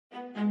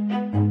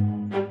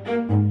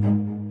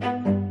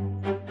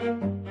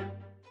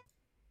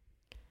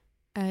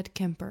Ed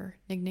Kemper,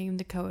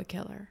 nicknamed the Coed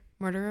Killer,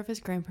 murderer of his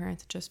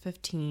grandparents at just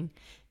 15,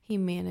 he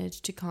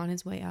managed to con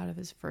his way out of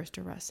his first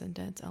arrest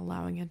sentence,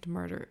 allowing him to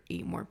murder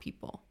 8 more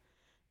people.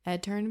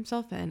 Ed turned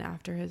himself in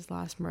after his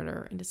last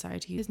murder and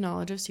decided to use his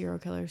knowledge of serial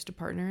killers to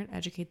partner and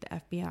educate the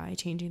FBI,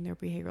 changing their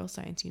behavioral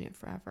science unit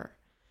forever.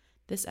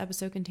 This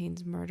episode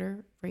contains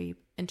murder,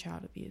 rape, and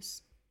child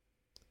abuse.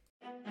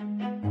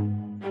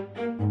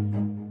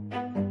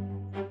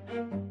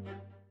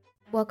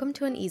 Welcome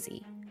to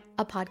Uneasy,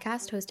 a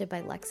podcast hosted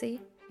by Lexi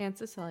And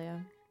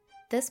Cecilia.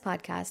 This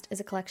podcast is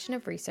a collection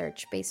of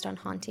research based on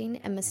haunting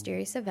and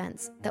mysterious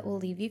events that will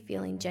leave you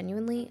feeling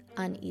genuinely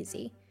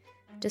uneasy.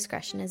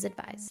 Discretion is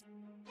advised.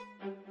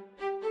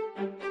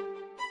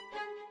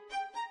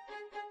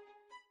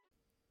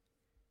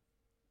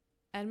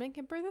 Edmund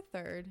Kemper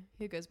III,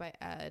 who goes by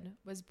Ed,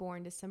 was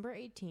born December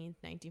 18,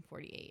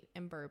 1948,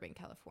 in Burbank,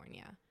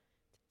 California,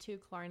 to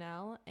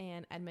Clarnell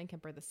and Edmund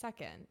Kemper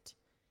II.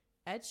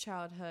 Ed's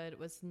childhood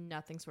was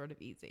nothing short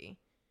of easy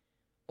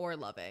or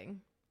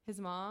loving. His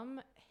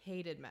mom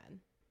hated men.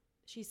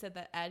 She said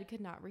that Ed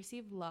could not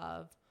receive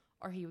love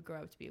or he would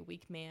grow up to be a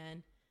weak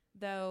man.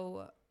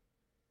 Though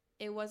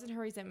it wasn't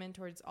her resentment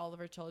towards all of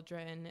her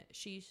children,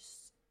 she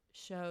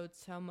showed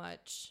so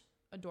much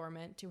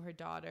adornment to her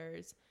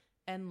daughters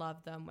and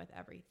loved them with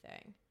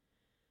everything.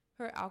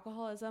 Her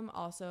alcoholism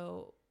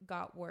also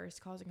got worse,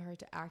 causing her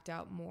to act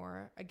out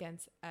more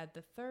against Ed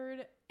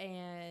III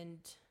and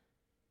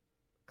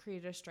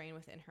created a strain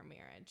within her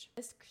marriage.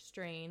 This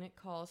strain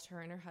caused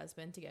her and her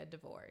husband to get a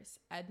divorce.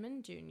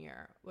 Edmund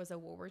Jr. was a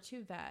World War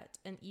II vet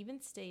and even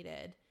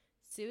stated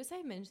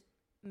suicide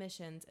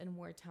missions in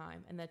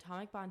wartime and the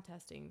atomic bomb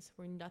testings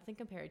were nothing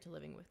compared to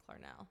living with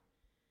Clarnell.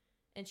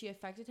 And she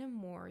affected him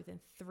more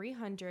than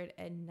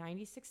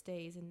 396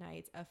 days and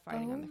nights of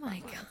fighting on the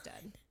front lines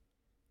dead.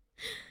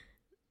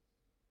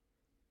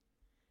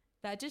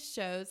 That just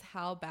shows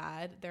how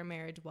bad their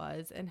marriage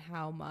was and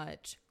how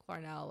much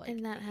Clarnell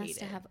and that has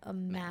to have a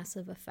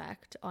massive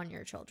effect on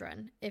your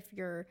children. If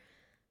your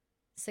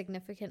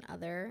significant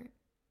other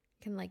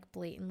can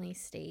blatantly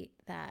state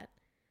that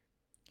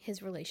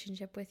his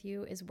relationship with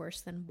you is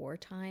worse than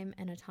wartime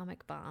and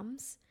atomic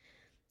bombs,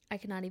 I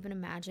cannot even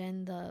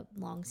imagine the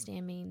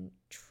long-standing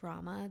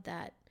trauma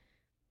that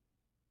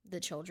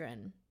the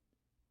children,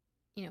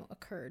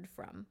 occurred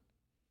from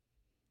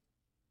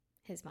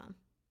his mom.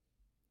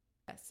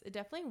 Yes, it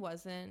definitely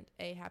wasn't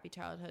a happy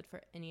childhood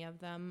for any of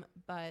them,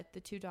 but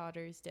the 2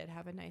 daughters did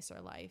have a nicer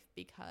life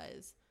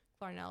because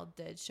Clarnell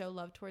did show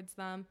love towards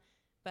them,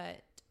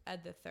 but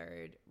Ed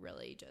III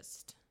really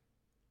just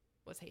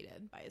was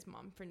hated by his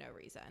mom for no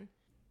reason.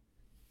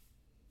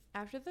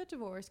 After the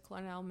divorce,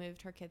 Clarnell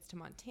moved her kids to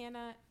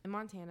Montana. In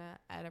Montana,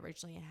 Ed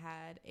originally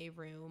had a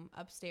room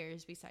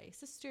upstairs beside his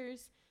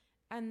sisters,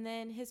 and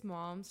then his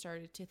mom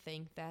started to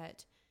think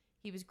that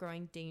he was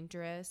growing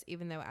dangerous,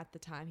 even though at the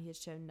time he had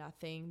shown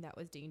nothing that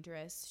was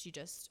dangerous. She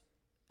just,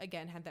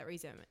 again, had that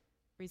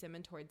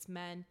resentment towards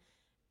men.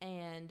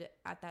 And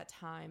at that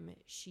time,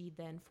 she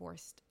then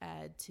forced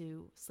Ed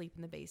to sleep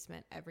in the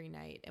basement every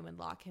night and would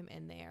lock him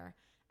in there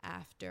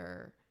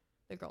after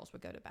the girls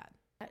would go to bed.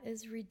 That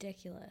is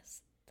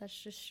ridiculous. That's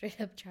just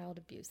straight up child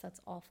abuse. That's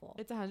awful.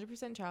 It's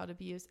 100% child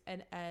abuse,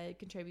 and Ed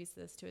contributes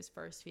this to his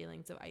first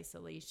feelings of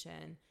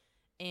isolation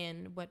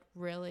and what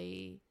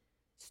really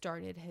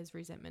started his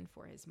resentment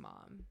for his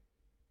mom.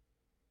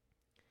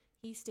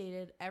 He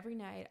stated, "Every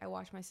night I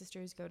watch my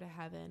sisters go to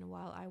heaven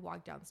while I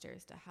walk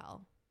downstairs to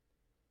hell."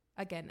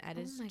 Again, Ed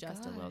is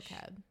just a little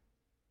kid.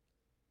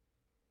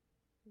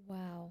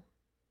 Wow.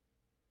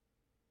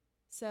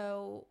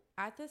 So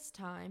at this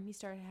time, he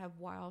started to have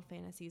wild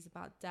fantasies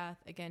about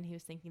death. Again, he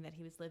was thinking that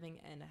he was living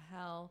in a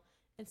hell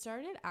and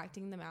started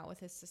acting them out with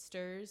his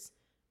sisters,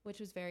 which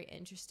was very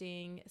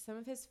interesting. Some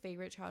of his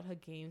favorite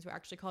childhood games were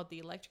actually called the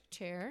electric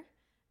chair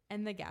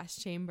and the gas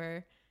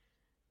chamber.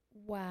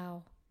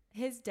 Wow.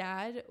 His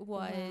dad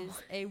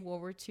was a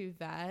World War II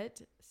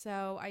vet,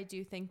 so I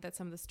do think that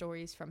some of the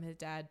stories from his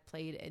dad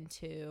played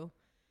into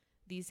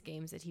these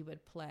games that he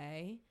would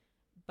play.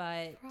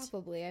 But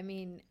probably. I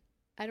mean,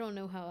 I don't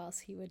know how else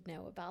he would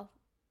know about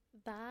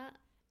that.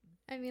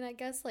 I mean, I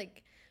guess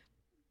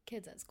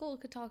kids at school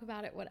could talk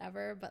about it,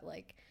 whatever, but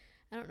I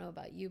don't know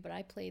about you, but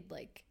I played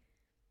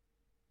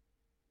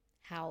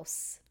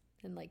house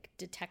and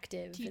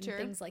detective Teacher.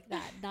 And things like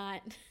that.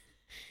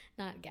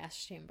 Not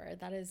gas chamber.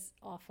 That is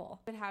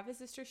awful. Would have his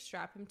sister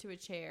strap him to a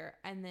chair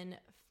and then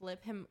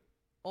flip him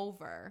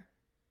over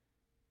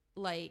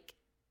like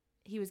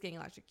he was getting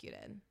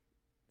electrocuted.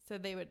 So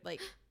they would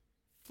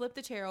flip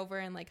the chair over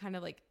and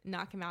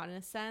knock him out in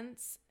a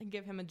sense and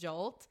give him a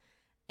jolt.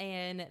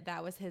 And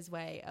that was his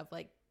way of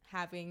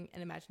having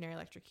an imaginary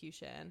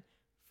electrocution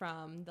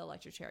from the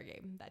electric chair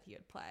game that he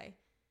would play.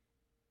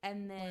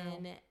 And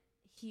then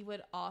he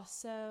would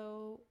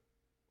also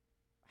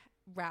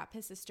wrap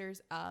his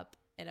sisters up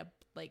in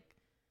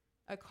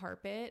a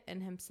carpet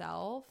and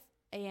himself,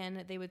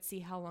 and they would see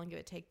how long it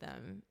would take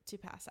them to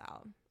pass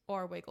out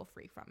or wiggle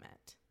free from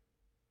it.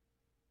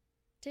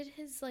 Did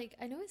his,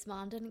 I know his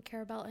mom didn't care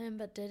about him,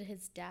 but did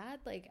his dad,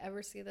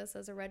 ever see this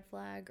as a red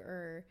flag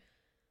or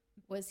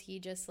was he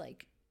just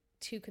like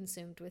too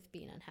consumed with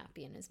being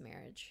unhappy in his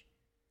marriage?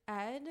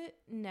 Ed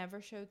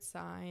never showed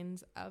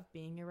signs of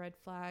being a red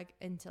flag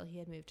until he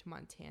had moved to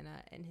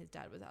Montana and his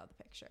dad was out of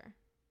the picture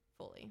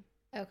fully.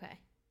 Okay.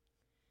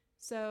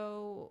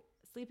 So,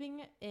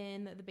 sleeping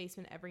in the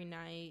basement every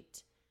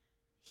night,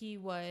 he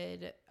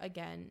would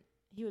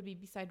be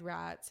beside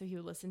rats, so he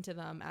would listen to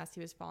them as he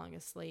was falling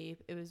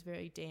asleep. It was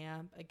very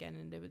damp, again,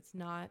 and it was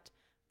not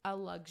a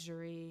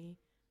luxury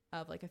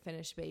of like a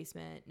finished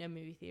basement, no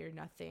movie theater,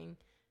 nothing.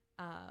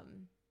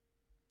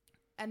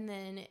 And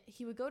then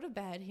he would go to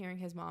bed hearing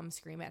his mom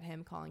scream at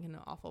him, calling him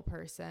an awful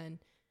person.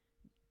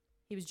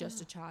 He was just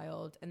a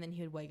child. And then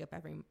he would wake up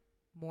every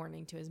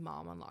morning to his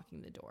mom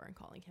unlocking the door and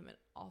calling him an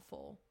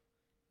awful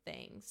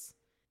things.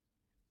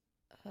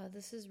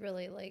 This is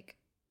really like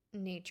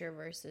nature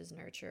versus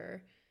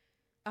nurture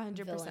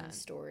 100% villain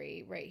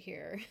story right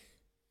here.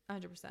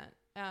 100%.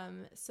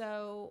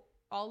 So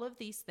all of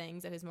these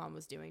things that his mom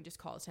was doing just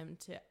caused him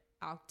to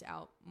act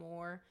out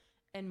more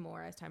and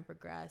more as time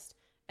progressed.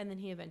 And then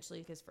he eventually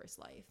took his first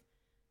life.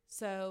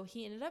 So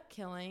he ended up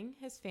killing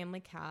his family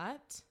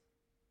cat.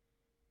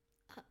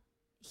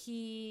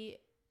 He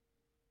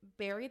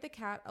buried the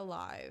cat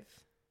alive,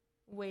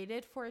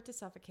 waited for it to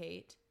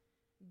suffocate,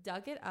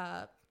 dug it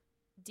up,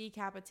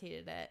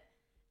 decapitated it,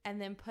 and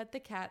then put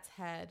the cat's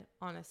head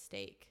on a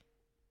stake.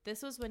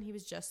 This was when he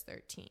was just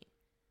 13.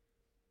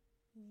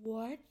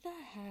 What the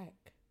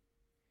heck?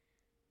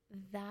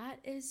 That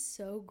is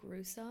so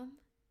gruesome.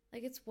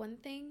 Like, it's one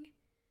thing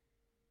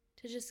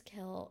to just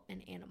kill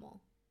an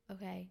animal,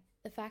 okay?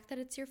 The fact that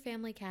it's your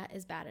family cat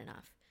is bad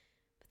enough.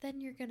 But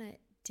then you're gonna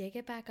dig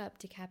it back up,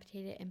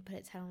 decapitate it, and put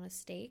its head on a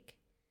stake.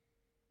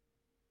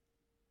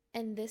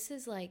 And this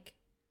is like,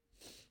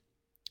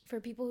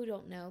 for people who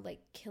don't know, like,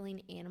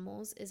 killing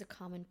animals is a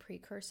common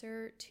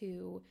precursor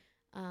to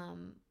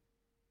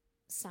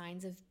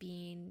signs of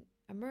being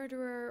a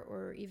murderer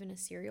or even a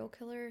serial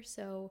killer.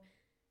 So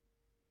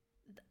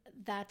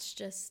that's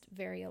just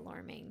very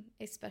alarming,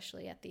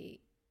 especially at the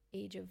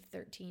age of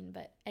 13,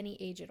 but any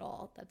age at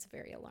all, that's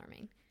very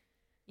alarming.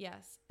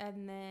 Yes.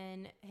 And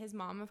then his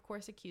mom, of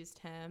course, accused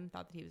him,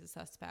 thought that he was a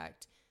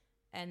suspect.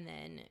 And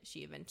then she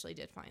eventually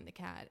did find the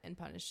cat and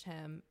punished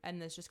him.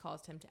 And this just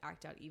caused him to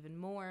act out even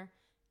more.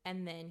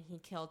 And then he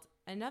killed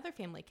another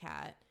family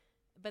cat,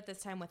 but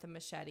this time with a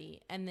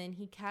machete. And then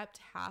he kept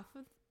half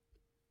of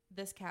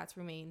this cat's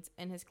remains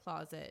in his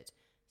closet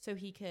so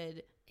he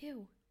could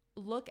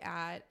look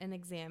at and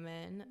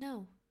examine.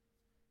 No.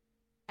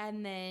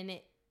 And then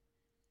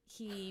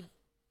he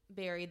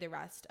buried the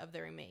rest of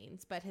the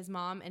remains. But his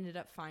mom ended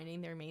up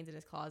finding the remains in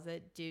his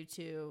closet due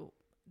to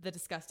the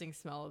disgusting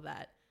smell of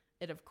that.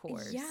 It, of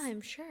course. Yeah,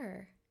 I'm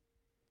sure.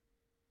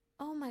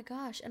 Oh my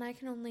gosh. And I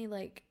can only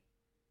like...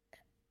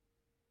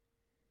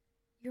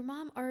 Your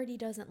mom already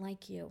doesn't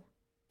like you.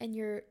 And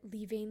you're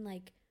leaving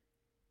like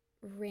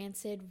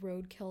rancid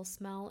roadkill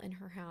smell in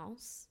her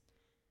house.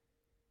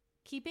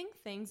 Keeping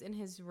things in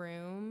his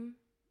room,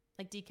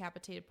 like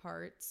decapitated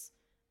parts,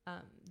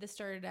 this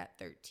started at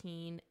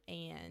 13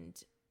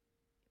 and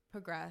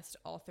progressed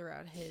all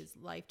throughout his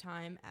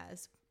lifetime,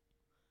 as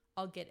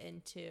I'll get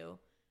into.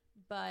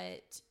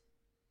 But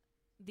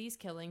these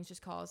killings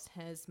just caused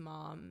his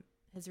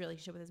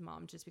relationship with his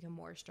mom just become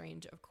more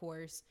estranged, of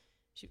course.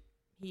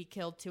 He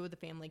killed 2 of the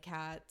family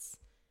cats.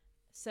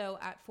 So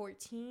at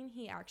 14,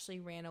 he actually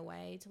ran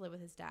away to live with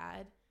his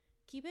dad.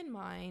 Keep in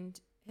mind,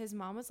 his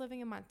mom was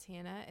living in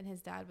Montana and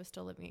his dad was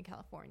still living in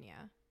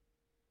California.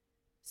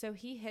 So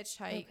he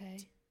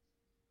hitchhiked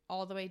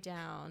all the way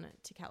down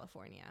to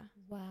California.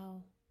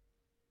 Wow.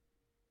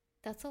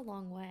 That's a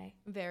long way.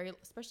 Very,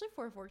 especially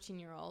for a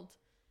 14-year-old.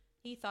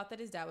 He thought that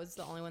his dad was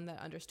the only one that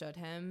understood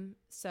him.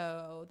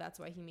 So that's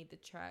why he made the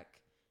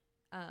trek.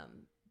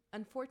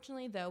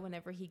 Unfortunately, though,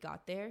 whenever he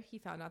got there, he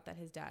found out that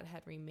his dad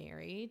had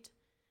remarried.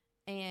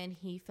 And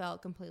he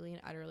felt completely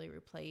and utterly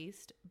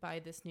replaced by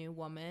this new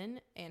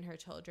woman and her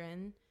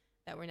children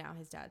that were now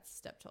his dad's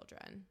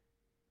stepchildren.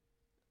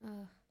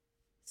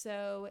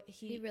 So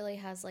he really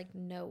has like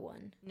no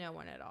one. No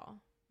one at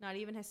all. Not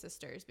even his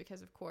sisters,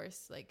 because of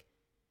course, like,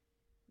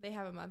 they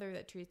have a mother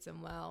that treats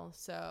them well.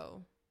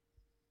 So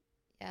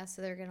yeah,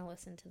 so they're gonna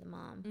listen to the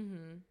mom.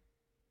 Mm-hmm.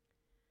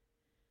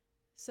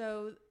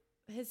 So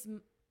his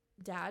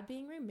dad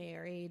being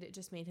remarried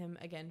just made him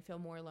again feel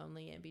more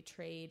lonely and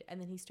betrayed,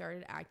 and then he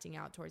started acting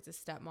out towards his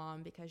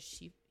stepmom because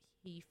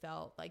he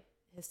felt like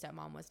his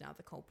stepmom was now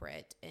the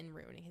culprit in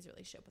ruining his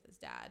relationship with his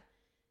dad.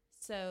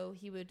 So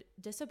he would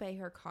disobey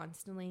her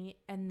constantly,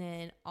 and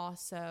then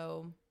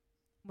also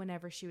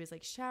whenever she was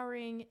like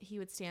showering, he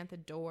would stand at the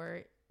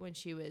door when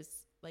she was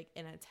like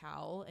in a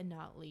towel and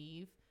not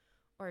leave,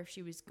 or if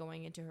she was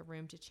going into her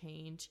room to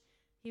change,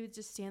 he would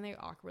just stand there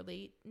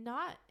awkwardly,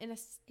 not in a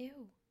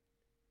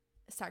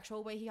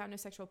sexual way. He got no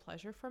sexual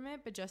pleasure from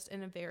it, but just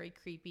in a very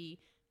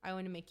creepy, I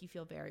want to make you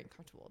feel very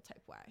uncomfortable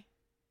type way.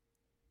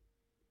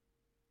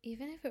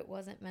 Even if it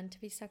wasn't meant to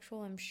be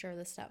sexual, I'm sure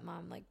the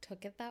stepmom like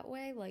took it that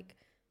way. Like,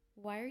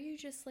 why are you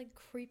just like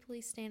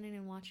creepily standing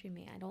and watching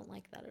me? I don't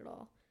like that at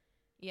all.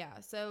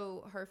 Yeah,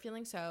 so her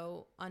feeling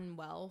so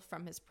unwell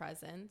from his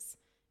presence,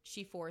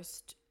 she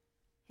forced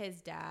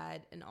his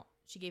dad and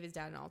she gave his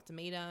dad an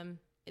ultimatum.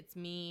 It's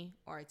me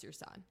or it's your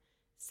son.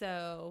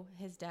 So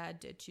his dad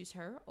did choose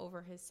her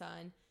over his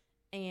son,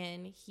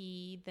 and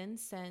he then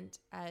sent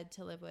Ed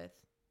to live with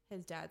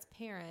his dad's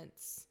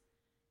parents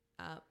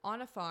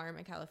on a farm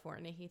in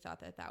California. He thought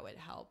that that would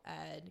help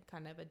Ed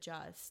kind of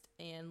adjust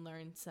and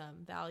learn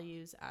some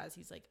values as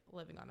he's like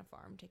living on a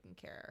farm, taking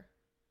care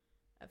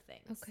of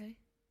things. Okay.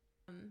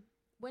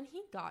 When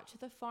he got to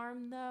the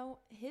farm, though,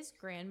 his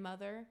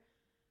grandmother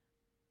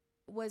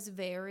was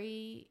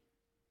very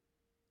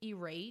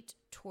irate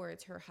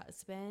towards her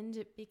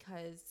husband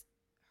because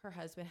her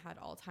husband had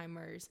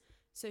Alzheimer's.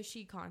 So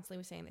she constantly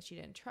was saying that she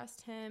didn't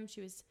trust him. She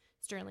was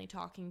sternly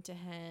talking to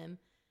him,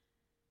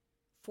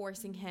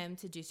 forcing him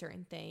to do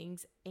certain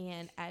things.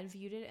 And Ed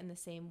viewed it in the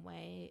same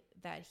way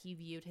that he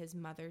viewed his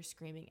mother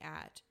screaming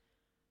at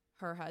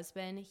her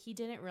husband. He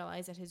didn't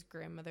realize that his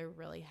grandmother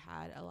really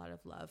had a lot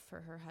of love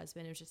for her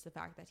husband. It was just the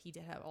fact that he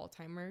did have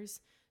Alzheimer's.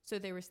 So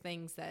there was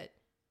things that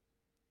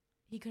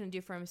he couldn't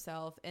do for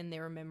himself, and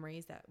there were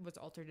memories that was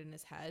altered in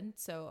his head.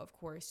 So of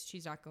course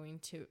she's not going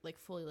to like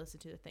fully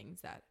listen to the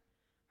things that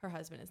her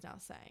husband is now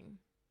saying.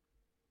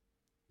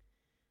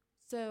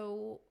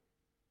 So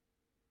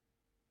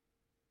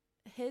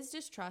his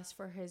distrust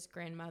for his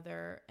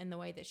grandmother and the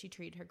way that she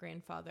treated her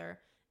grandfather.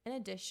 In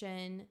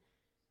addition,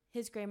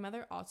 his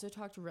grandmother also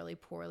talked really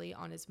poorly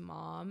on his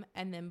mom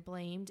and then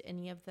blamed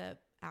any of the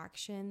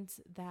actions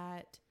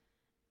that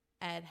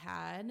Ed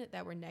had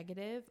that were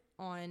negative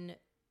on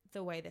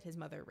the way that his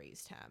mother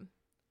raised him.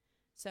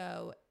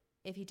 So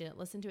if he didn't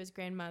listen to his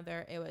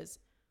grandmother, it was,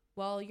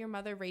 well, your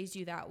mother raised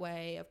you that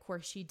way. Of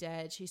course she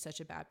did. She's such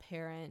a bad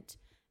parent.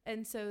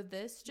 And so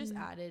this just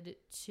added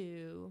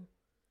to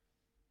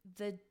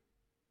the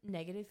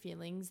negative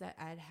feelings that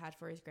Ed had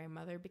for his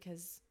grandmother,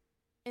 because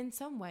in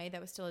some way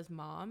that was still his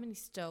mom and he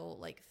still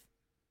like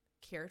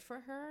cared for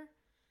her.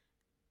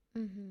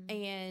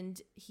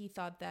 And he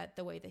thought that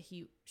the way that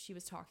she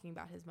was talking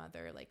about his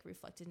mother like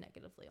reflected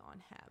negatively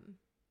on him.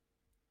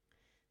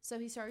 So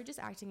he started just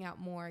acting out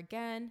more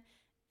again,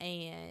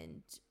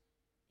 and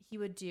he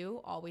would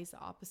do always the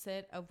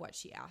opposite of what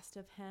she asked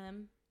of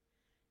him.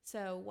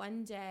 So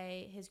one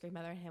day his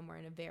grandmother and him were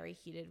in a very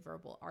heated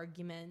verbal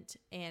argument,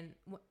 and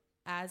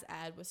as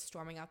Ed was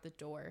storming out the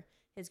door,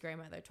 his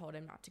grandmother told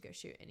him not to go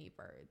shoot any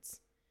birds.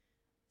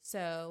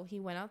 So he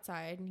went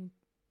outside and he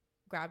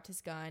grabbed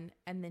his gun,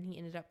 and then he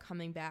ended up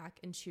coming back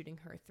and shooting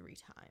her 3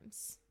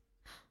 times.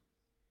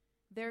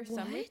 There are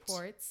some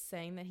reports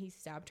saying that he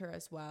stabbed her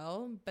as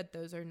well, but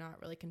those are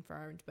not really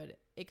confirmed, but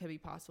it could be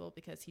possible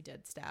because he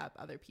did stab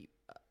other people,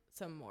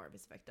 some more of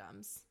his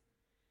victims.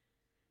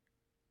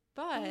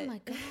 But oh my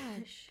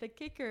gosh. The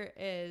kicker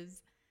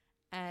is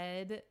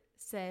Ed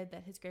said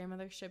that his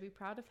grandmother should be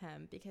proud of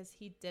him because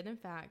he did in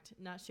fact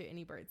not shoot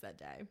any birds that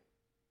day.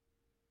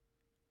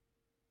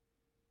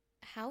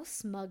 How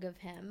smug of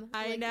him.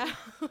 I know.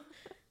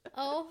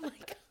 Oh my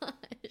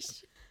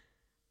gosh.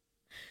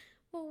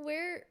 Well,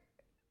 where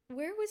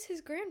was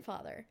his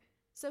grandfather?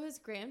 So his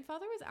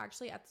grandfather was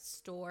actually at the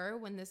store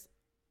when this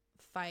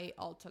fight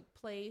all took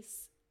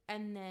place.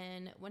 And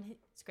then when his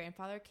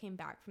grandfather came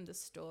back from the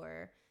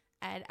store,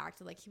 Ed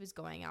acted like he was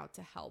going out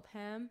to help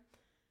him.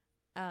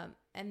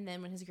 And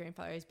then when his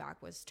grandfather's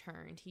back was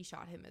turned, he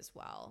shot him as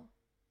well.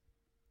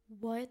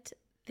 What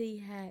the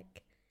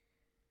heck?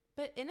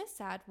 But in a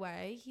sad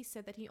way, he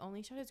said that he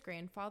only shot his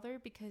grandfather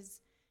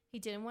because he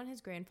didn't want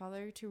his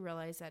grandfather to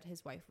realize that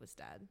his wife was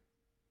dead.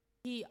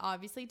 He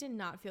obviously did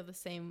not feel the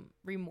same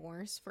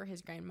remorse for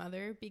his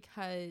grandmother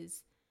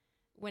because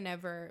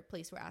whenever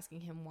police were asking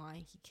him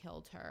why he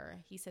killed her,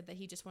 he said that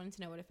he just wanted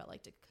to know what it felt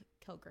like to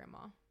kill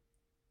grandma.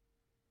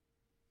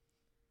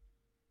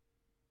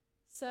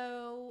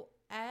 So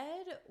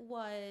Ed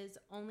was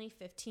only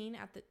 15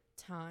 at the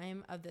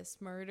time of this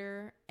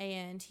murder,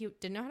 and he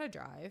didn't know how to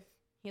drive.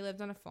 He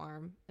lived on a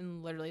farm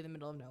in literally the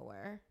middle of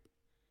nowhere.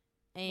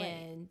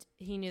 And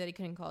he knew that he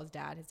couldn't call his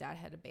dad. His dad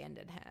had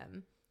abandoned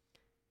him.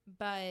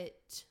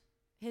 But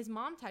his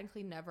mom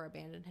technically never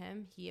abandoned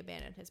him. He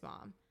abandoned his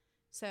mom.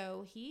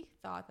 So he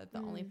thought that the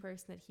only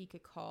person that he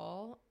could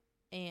call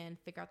and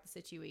figure out the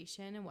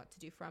situation and what to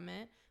do from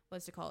it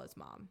was to call his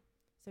mom.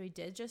 So he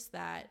did just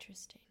that.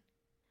 Interesting.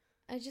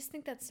 I just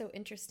think that's so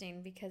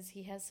interesting because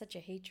he has such a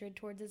hatred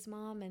towards his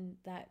mom, and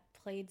that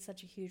played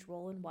such a huge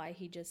role in why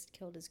he just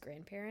killed his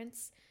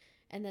grandparents.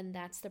 And then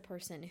that's the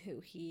person who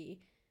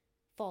he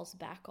falls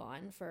back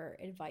on for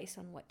advice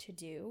on what to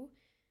do.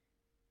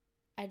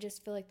 I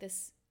just feel like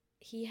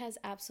he has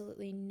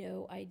absolutely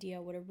no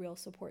idea what a real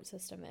support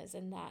system is,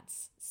 and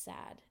that's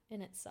sad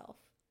in itself.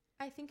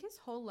 I think his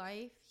whole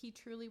life, he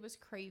truly was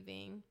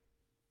craving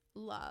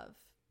love.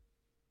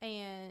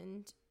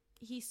 And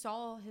he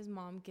saw his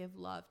mom give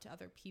love to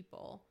other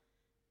people.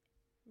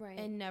 Right.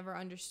 And never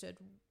understood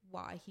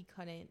why he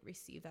couldn't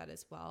receive that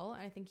as well.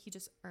 And I think he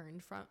just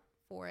earned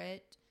for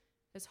it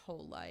his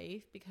whole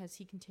life because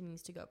he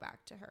continues to go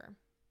back to her.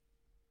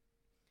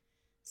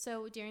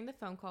 So during the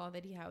phone call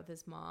that he had with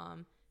his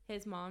mom,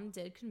 His mom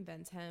did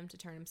convince him to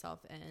turn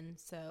himself in,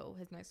 so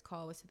his next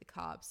call was to the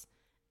cops,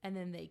 and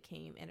then they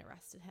came and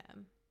arrested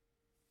him.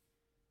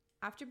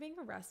 After being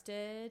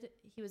arrested,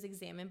 he was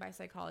examined by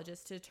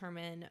psychologists to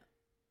determine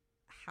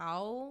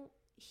how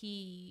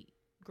he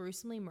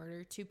gruesomely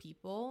murdered 2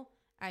 people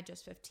at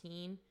just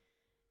 15.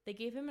 They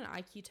gave him an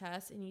IQ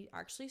test, and he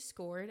actually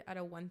scored at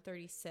a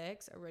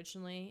 136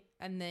 originally,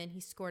 and then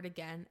he scored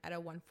again at a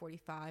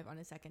 145 on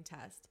his second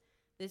test.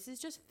 This is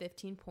just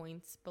 15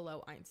 points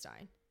below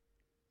Einstein.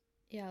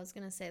 Yeah, I was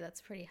going to say that's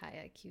pretty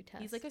high IQ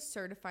test. He's like a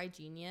certified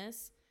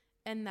genius,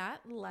 and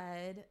that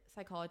led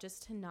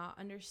psychologists to not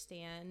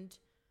understand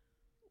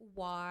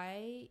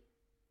why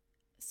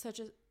such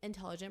an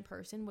intelligent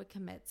person would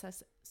commit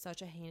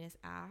such a heinous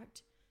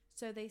act.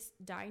 So they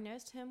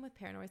diagnosed him with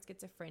paranoid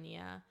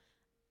schizophrenia,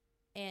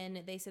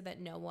 and they said that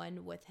no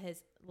one with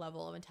his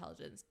level of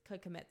intelligence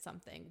could commit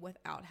something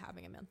without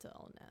having a mental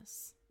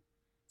illness.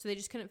 So they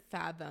just couldn't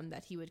fathom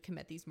that he would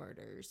commit these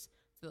murders.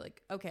 So they're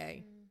like,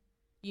 okay,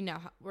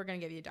 we're going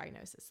to give you a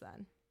diagnosis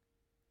then.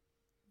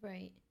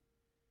 Right.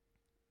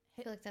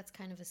 I feel like that's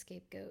kind of a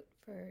scapegoat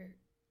for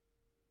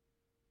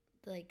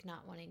like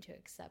not wanting to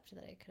accept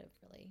that it could have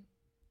really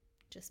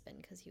just been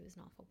because he was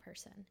an awful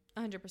person.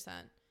 100%.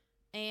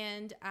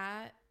 And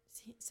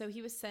so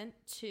he was sent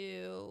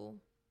to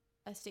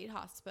a state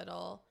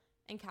hospital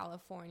in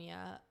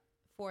California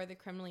for the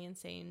criminally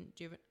insane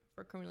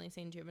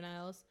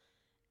juveniles.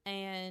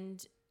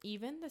 And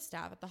even the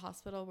staff at the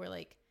hospital were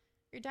like,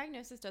 your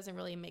diagnosis doesn't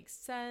really make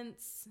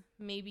sense.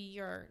 Maybe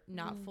you're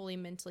not fully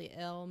mentally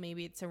ill.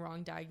 Maybe it's a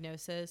wrong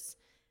diagnosis.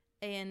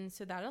 And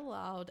so that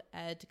allowed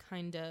Ed to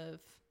kind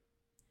of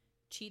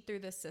cheat through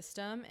the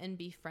system and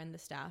befriend the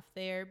staff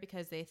there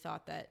because they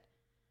thought that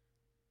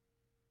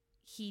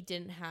he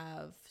didn't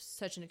have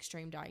such an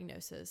extreme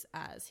diagnosis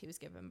as he was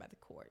given by the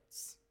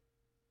courts.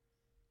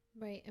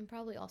 Right. And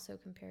probably also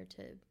compared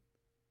to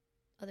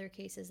other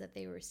cases that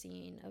they were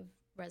seeing of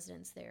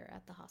residents there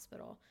at the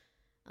hospital,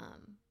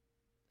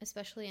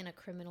 especially in a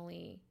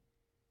criminally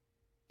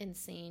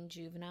insane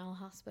juvenile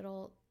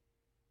hospital.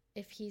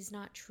 If he's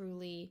not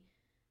truly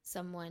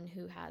someone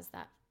who has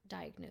that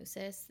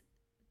diagnosis,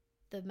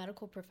 the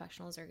medical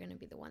professionals are going to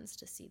be the ones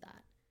to see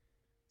that.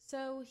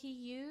 So he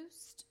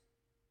used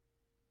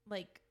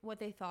like what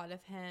they thought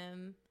of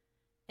him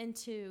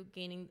into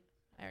gaining,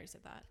 I already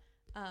said that.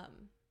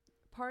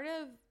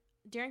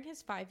 During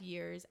his 5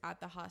 years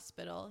at the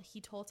hospital, he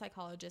told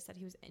psychologists that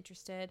he was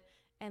interested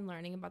in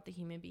learning about the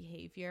human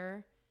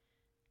behavior.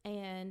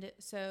 And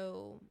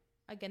so,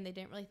 again, they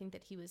didn't really think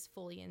that he was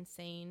fully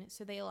insane.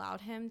 So they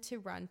allowed him to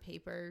run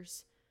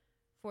papers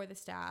for the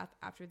staff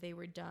after they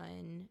were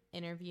done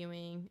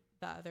interviewing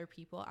the other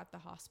people at the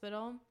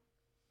hospital,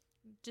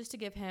 just to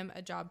give him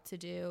a job to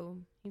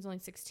do. He's only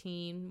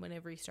 16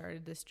 whenever he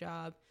started this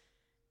job.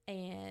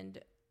 And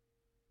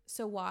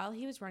so while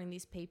he was running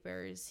these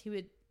papers, he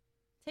would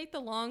take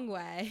the long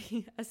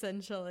way,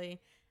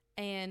 essentially,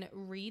 and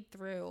read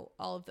through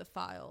all of the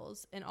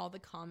files and all the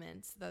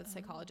comments that the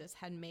psychologist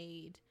had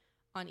made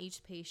on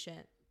each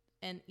patient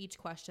and each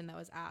question that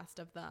was asked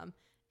of them,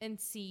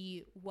 and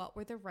see what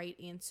were the right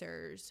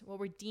answers, what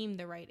were deemed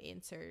the right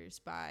answers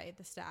by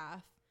the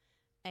staff,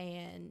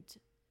 and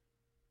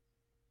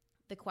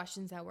the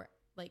questions that were,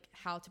 like,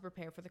 how to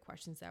prepare for the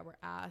questions that were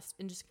asked,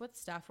 and just what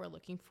staff were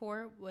looking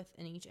for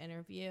within each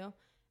interview.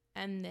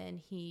 And then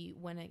he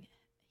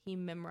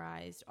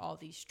memorized all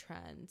these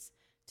trends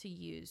to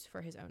use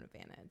for his own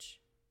advantage.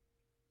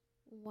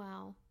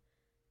 Wow.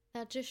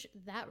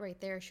 That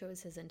right there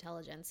shows his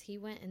intelligence. He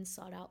went and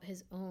sought out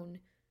his own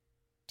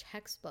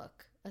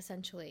textbook,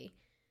 essentially,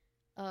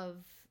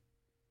 of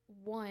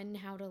one,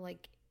 how to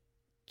like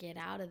get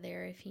out of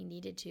there if he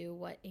needed to,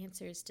 what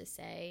answers to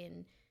say,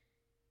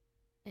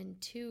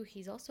 and two,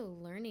 he's also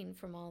learning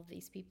from all of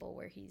these people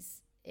where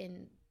he's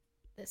in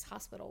this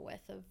hospital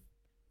with, of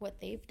what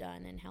they've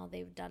done and how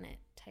they've done it,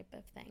 type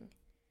of thing.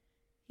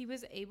 He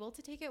was able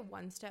to take it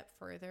one step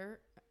further,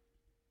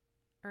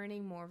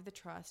 earning more of the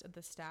trust of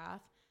the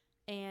staff,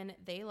 and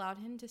they allowed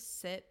him to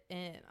sit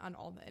in on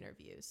all the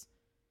interviews.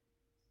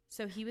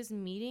 So he was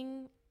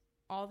meeting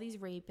all these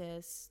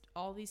rapists,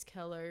 all these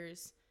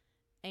killers,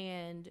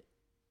 and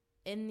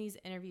in these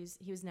interviews,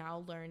 he was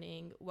now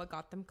learning what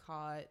got them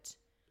caught,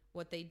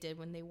 what they did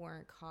when they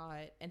weren't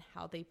caught, and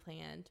how they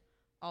planned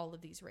all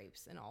of these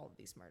rapes and all of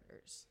these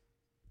murders.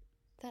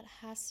 That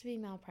has to be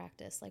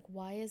malpractice. Like,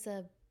 why is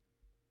a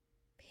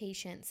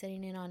patient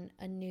sitting in on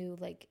a new,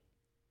 like,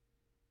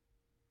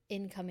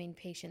 incoming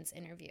patient's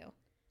interview?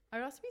 I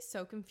would also be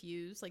so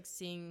confused, like,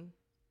 seeing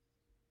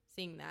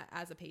that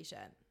as a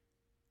patient.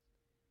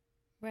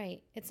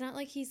 Right. It's not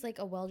like he's, like,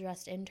 a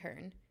well-dressed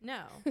intern.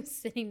 No.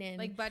 Sitting in.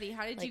 Like, buddy,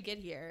 how did you get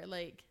here?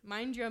 Like,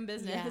 mind your own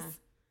business.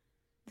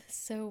 Yeah.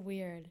 So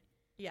weird.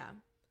 Yeah.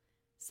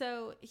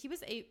 So he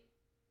was able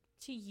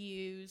to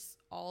use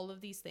all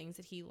of these things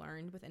that he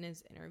learned within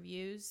his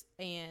interviews,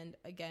 and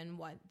again,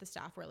 what the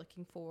staff were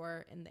looking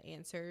for and the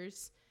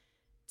answers,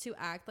 to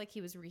act like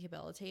he was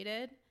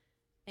rehabilitated.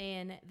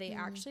 And they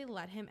actually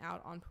let him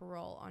out on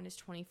parole on his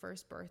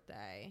 21st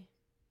birthday.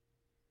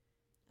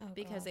 Oh,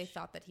 because they gosh.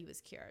 thought that he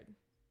was cured.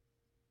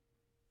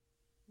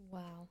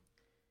 Wow.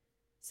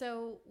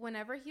 So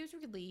whenever he was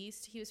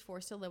released, he was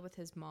forced to live with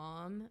his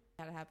mom,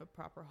 had to have a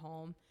proper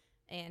home,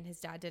 and his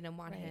dad didn't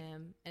want Right.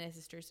 him, and his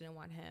sisters didn't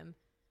want him.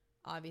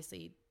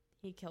 Obviously,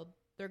 he killed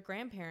their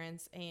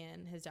grandparents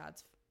and his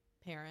dad's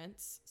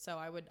parents, so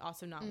I would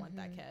also not want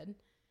that kid.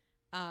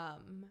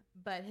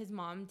 But his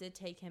mom did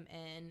take him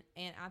in,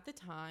 and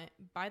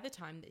by the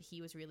time that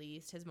he was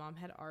released, his mom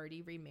had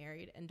already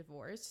remarried and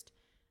divorced.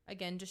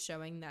 Again, just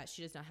showing that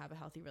she does not have a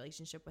healthy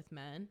relationship with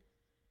men.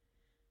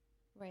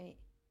 Right.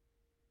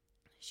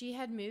 She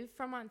had moved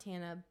from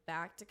Montana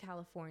back to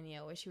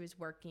California, where she was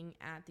working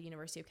at the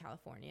University of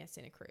California,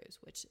 Santa Cruz,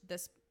 which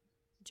this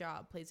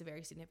job plays a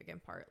very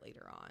significant part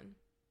later on.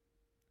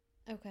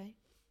 Okay.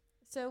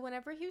 So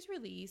whenever he was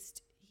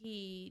released,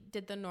 he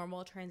did the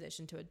normal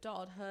transition to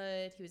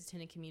adulthood. He was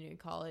attending community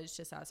college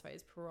to satisfy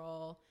his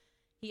parole.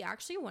 He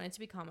actually wanted to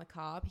become a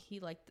cop.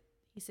 He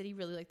said he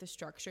really liked the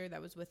structure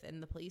that was within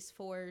the police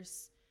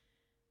force,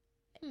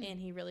 and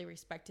he really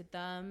respected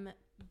them.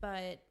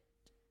 But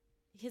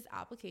his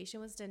application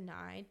was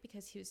denied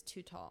because he was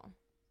too tall.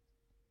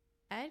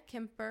 Ed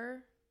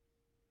Kemper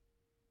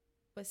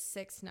was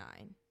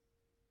 6'9".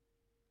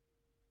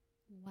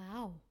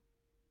 Wow.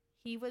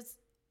 He was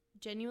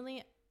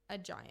genuinely a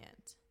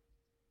giant.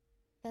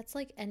 That's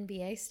like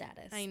NBA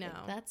status. I know.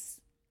 Like,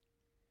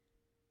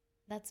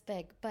 that's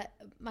big. But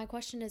my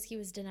question is, he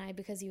was denied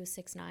because he was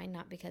 6'9",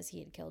 not because he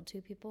had killed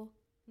 2 people?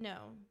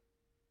 No,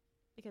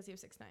 because he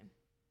was 6'9".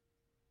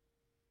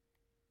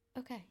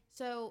 Okay.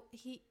 So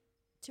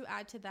to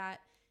add to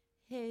that,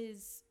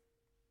 his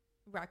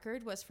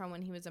record was from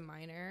when he was a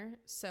minor.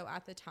 So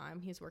at the time,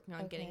 he was working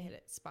on getting it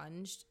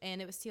expunged,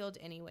 and it was sealed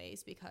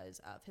anyways because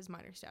of his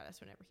minor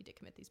status whenever he did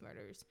commit these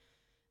murders.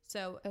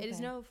 So it is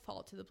no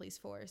fault to the police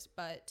force,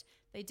 but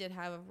they did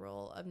have a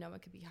rule of no one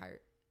could be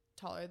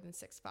taller than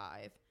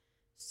 6'5".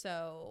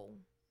 So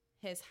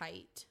his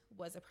height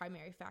was a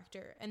primary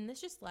factor, and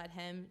this just led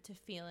him to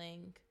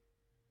feeling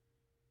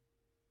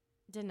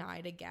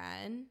denied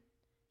again.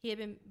 He had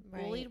been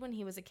bullied when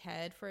he was a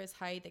kid for his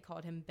height. They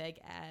called him Big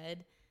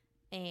Ed,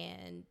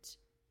 and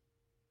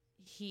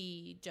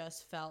he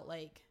just felt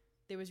like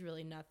there was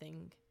really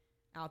nothing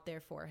out there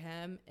for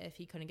him if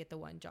he couldn't get the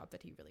one job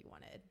that he really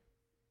wanted.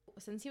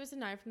 Since he was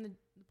denied from the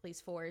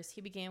police force, he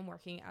began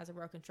working as a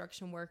road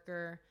construction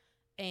worker,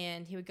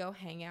 and he would go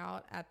hang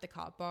out at the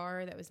cop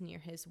bar that was near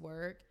his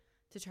work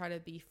to try to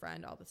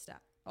befriend all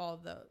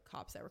the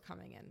cops that were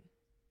coming in.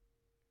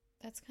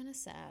 That's kind of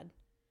sad.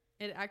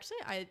 It actually,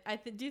 I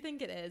do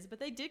think it is, but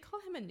they did call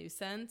him a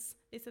nuisance.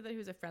 They said that he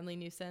was a friendly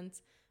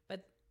nuisance,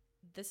 but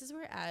this is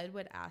where Ed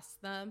would ask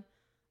them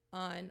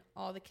on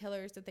all the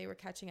killers that they were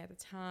catching at the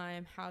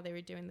time, how they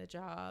were doing the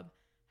job,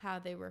 how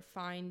they were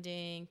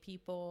finding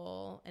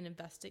people, and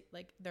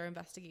their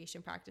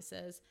investigation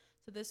practices.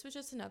 So this was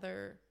just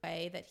another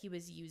way that he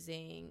was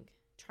using,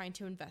 trying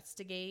to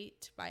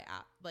investigate by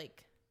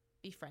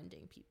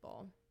befriending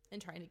people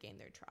and trying to gain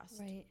their trust.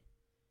 Right.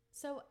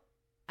 So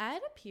Ed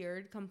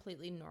appeared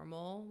completely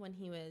normal when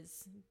he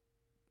was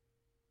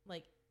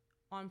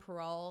on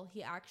parole.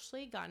 He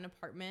actually got an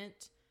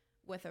apartment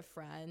with a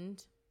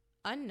friend,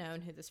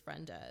 unknown who this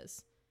friend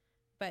is,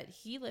 but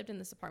he lived in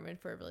this apartment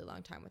for a really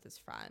long time with his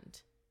friend.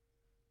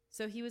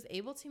 So he was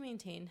able to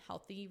maintain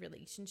healthy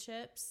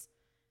relationships,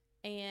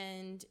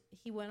 and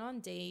he went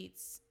on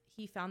dates.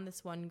 He found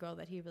this one girl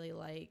that he really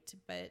liked,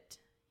 but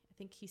I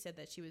think he said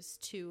that she was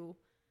too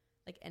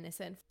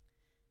innocent.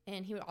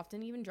 And he would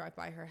often even drive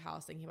by her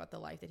house thinking about the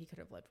life that he could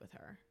have lived with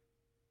her.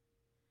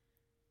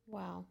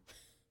 Wow.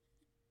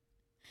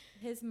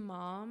 His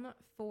mom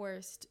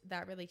forced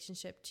that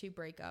relationship to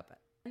break up.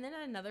 And then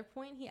at another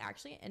point, he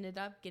actually ended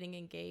up getting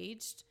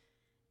engaged.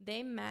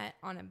 They met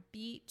on a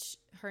beach.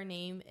 Her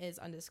name is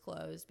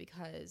undisclosed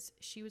because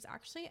she was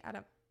actually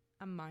at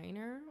a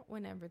minor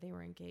whenever they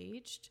were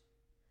engaged.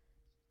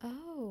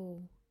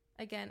 Oh.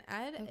 Again,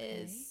 Ed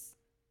is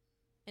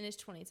in his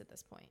 20s at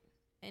this point,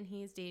 and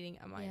he's dating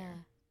a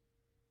minor.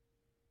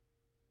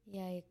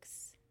 Yeah.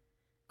 Yikes.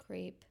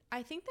 Creep.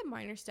 I think the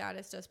minor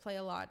status does play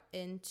a lot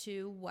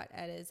into what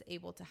Ed is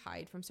able to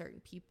hide from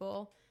certain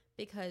people,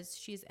 because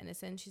she's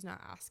innocent. She's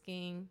not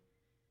asking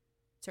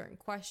certain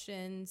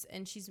questions,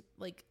 and she's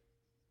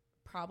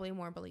probably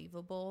more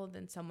believable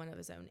than someone of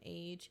his own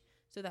age.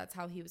 So that's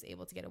how he was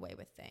able to get away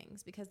with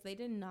things, because they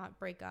did not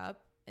break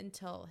up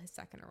until his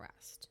second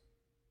arrest.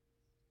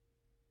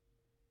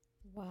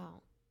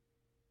 Wow.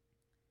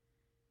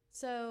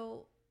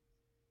 So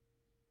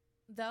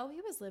though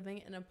he was living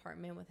in an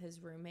apartment with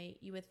his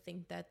roommate, you would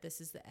think that this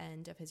is the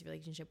end of his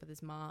relationship with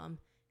his mom.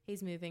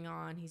 He's moving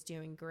on. He's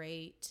doing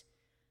great.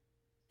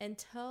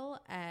 Until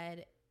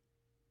Ed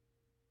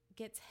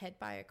gets hit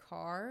by a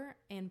car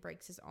and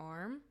breaks his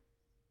arm.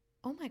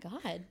 Oh my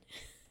God.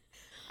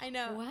 I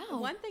know. Wow.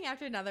 One thing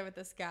after another with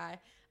this guy.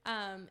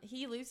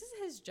 He loses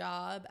his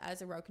job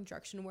as a road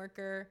construction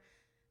worker,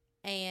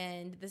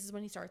 and this is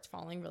when he starts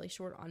falling really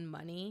short on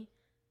money.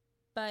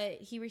 But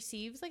he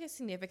receives a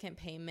significant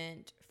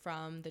payment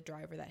from the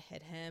driver that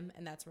hit him,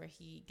 and that's where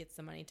he gets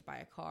the money to buy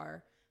a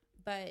car.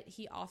 but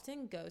he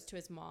often goes to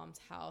his mom's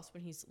house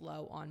when he's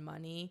low on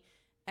money,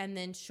 and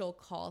then she'll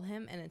call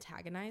him and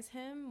antagonize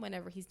him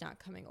whenever he's not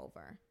coming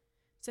over.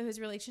 So his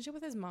relationship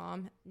with his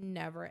mom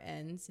never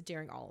ends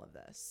during all of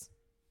this.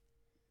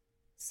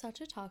 Such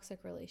a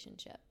toxic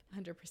relationship.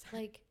 100%.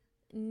 Like,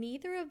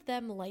 neither of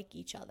them like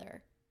each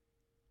other,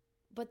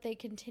 but they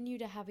continue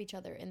to have each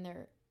other in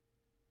their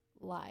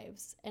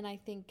lives. And I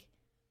think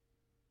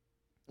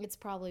it's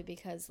probably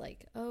because,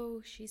 like,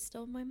 oh, she's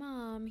still my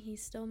mom,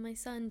 he's still my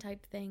son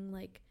type thing.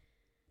 Like,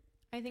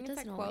 I think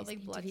it's that quote,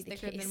 like, blood's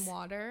thicker than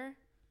water.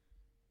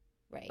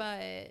 Right.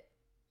 But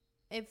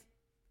if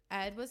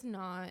Ed was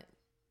not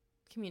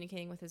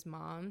communicating with his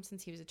mom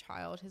since he was a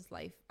child, his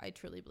life, I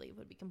truly believe,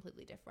 would be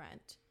completely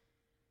different.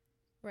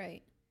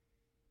 Right.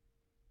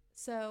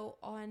 So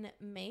on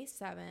May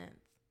 7th,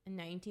 in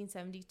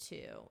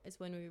 1972 is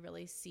when we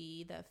really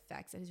see the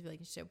effects that his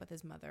relationship with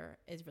his mother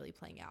is really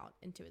playing out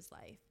into his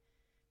life.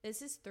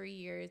 This is 3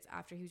 years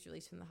after he was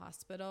released from the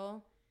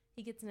hospital.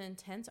 He gets an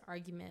intense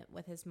argument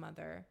with his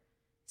mother,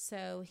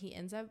 so he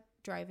ends up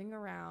driving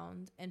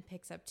around and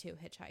picks up 2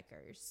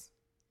 hitchhikers,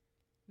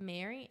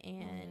 Mary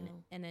Ann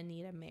and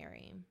Anita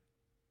Mary.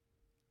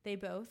 They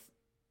both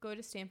go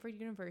to Stanford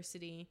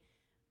University,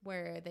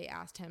 where they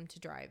asked him to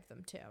drive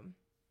them to.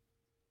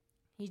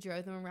 He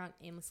drove them around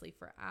aimlessly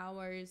for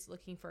hours,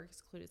 looking for a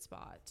secluded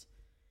spot.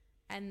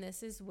 And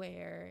this is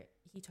where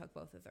he took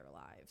both of their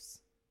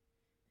lives.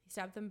 He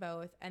stabbed them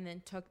both and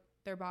then took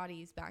their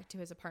bodies back to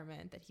his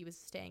apartment that he was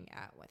staying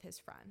at with his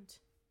friend.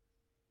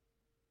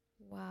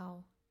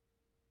 Wow.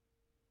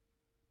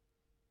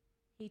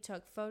 He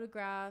took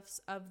photographs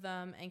of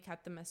them and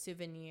kept them as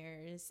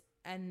souvenirs.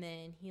 And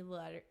then he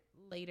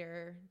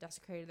later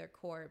desecrated their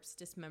corpse,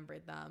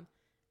 dismembered them,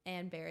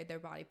 and buried their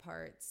body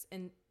parts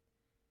in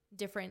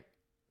different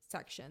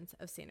sections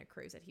of Santa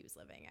Cruz that he was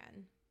living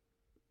in.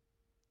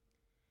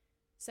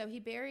 So he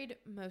buried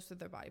most of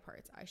their body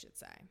parts, I should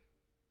say.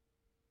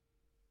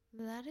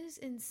 That is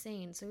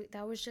insane. So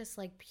that was just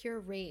like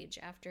pure rage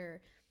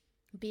after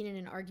being in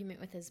an argument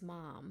with his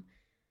mom.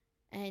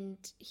 And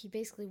he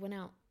basically went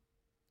out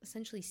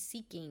essentially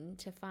seeking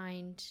to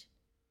find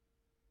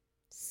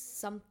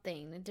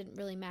something. It didn't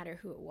really matter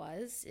who it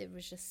was. It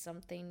was just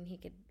something he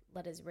could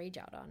let his rage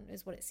out on,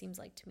 is what it seems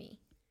like to me.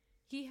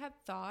 He had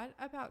thought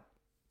about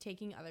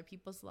taking other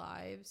people's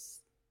lives,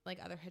 like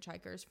other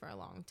hitchhikers, for a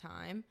long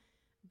time.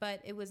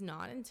 But it was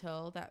not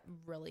until that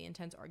really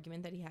intense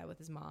argument that he had with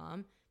his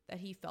mom that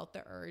he felt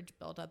the urge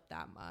build up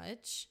that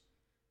much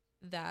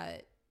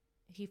that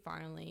he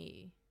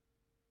finally,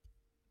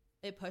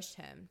 it pushed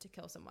him to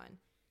kill someone.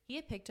 He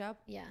had picked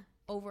up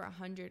over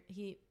 100.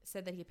 He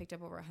said that he picked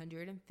up over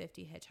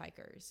 150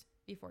 hitchhikers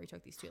before he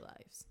took these 2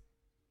 lives.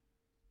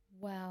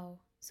 Wow.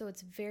 So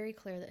it's very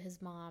clear that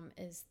his mom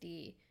is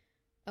the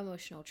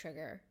emotional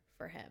trigger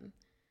for him.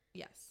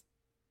 Yes.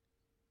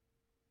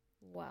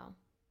 Wow.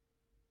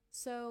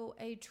 So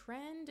a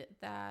trend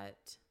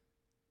that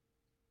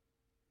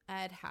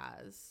Ed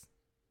has,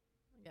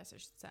 I guess I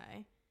should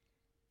say,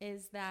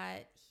 is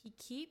that he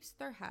keeps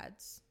their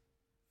heads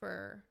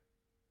for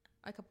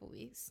a couple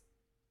weeks,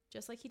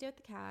 just like he did with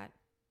the cat,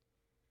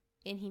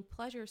 and he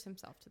pleasures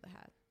himself to the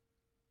head.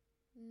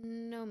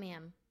 No,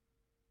 ma'am.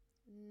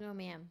 No,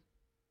 ma'am.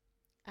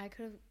 I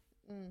could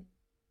have...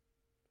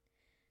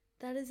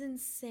 That is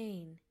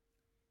insane.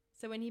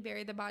 So when he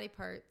buried the body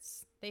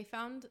parts, they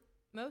found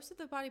most of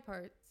the body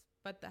parts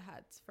but the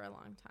heads for a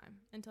long time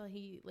until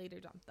he later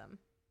dumped them.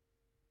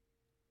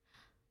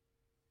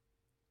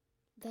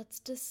 That's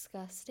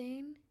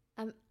disgusting.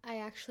 I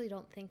actually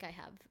don't think I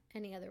have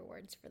any other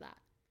words for that.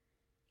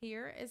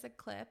 Here is a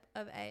clip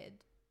of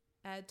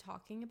Ed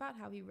talking about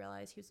how he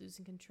realized he was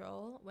losing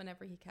control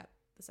whenever he kept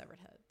the severed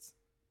heads.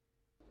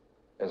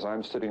 As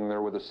I'm sitting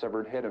there with a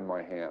severed head in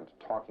my hand,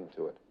 talking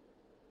to it,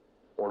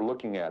 or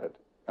looking at it,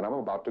 and I'm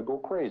about to go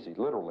crazy,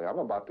 literally. I'm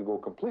about to go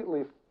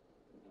completely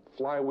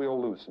flywheel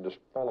loose and just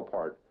fall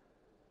apart.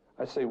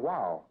 I say,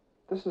 wow,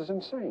 this is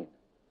insane.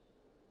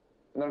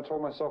 And then I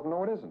told myself,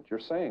 no, it isn't. You're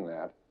saying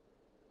that,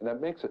 and that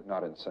makes it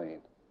not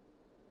insane.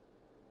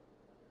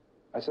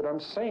 I said, I'm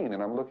sane,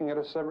 and I'm looking at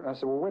a severed... I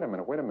said, well, wait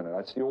a minute.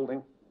 I see old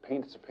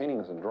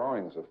paintings and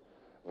drawings of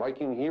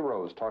Viking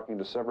heroes talking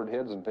to severed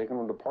heads and taking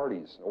them to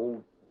parties,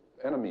 old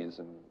enemies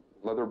in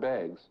leather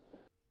bags.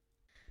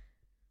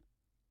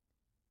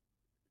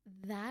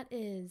 That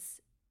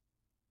is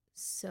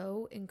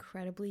so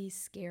incredibly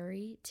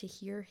scary to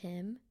hear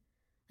him.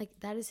 Like,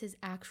 that is his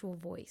actual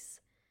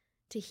voice.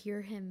 To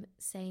hear him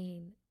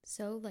saying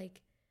so,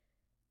 like,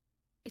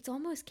 it's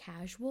almost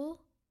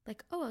casual.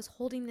 Like, oh, I was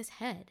holding this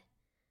head.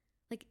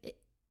 Like,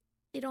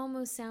 it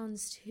almost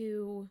sounds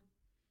too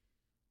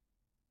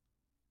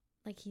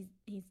like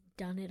he's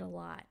done it a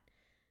lot.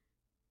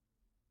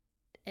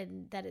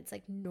 And that it's,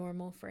 like,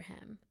 normal for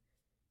him.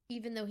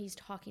 Even though he's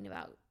talking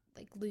about,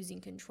 like, losing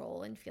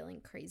control and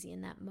feeling crazy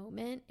in that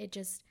moment, it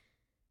just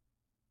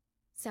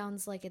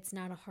sounds like it's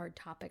not a hard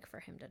topic for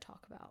him to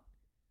talk about.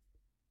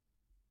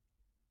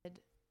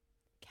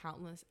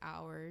 Countless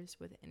hours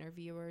with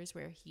interviewers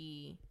where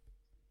he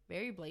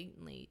very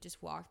blatantly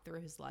just walked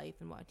through his life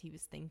and what he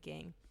was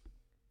thinking.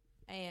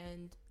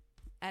 And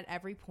at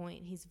every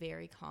point, he's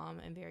very calm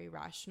and very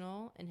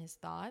rational in his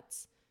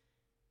thoughts.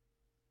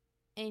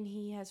 And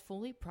he has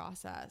fully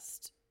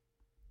processed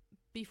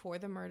before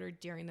the murder,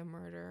 during the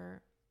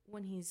murder,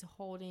 when he's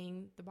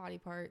holding the body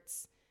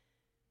parts,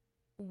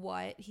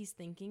 what he's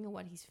thinking and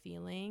what he's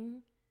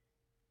feeling.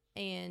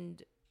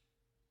 And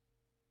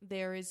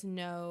there is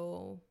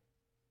no,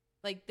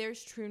 like,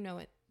 there's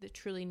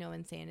truly no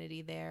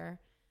insanity there.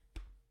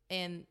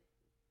 And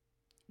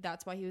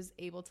that's why he was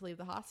able to leave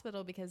the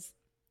hospital, because,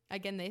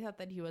 again, they thought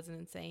that he wasn't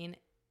insane.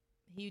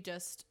 He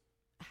just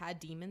had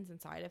demons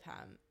inside of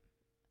him.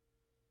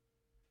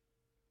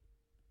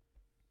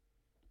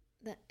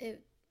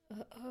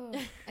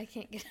 I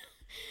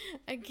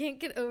can't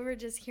get over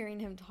just hearing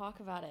him talk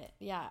about it.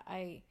 Yeah,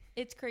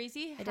 it's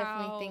crazy how, I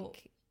definitely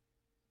think,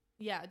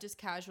 yeah, just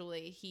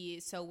casually, he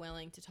is so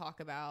willing to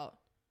talk about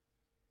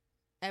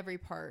every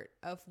part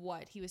of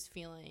what he was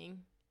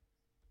feeling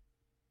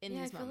in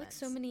these moments. I feel like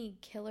so many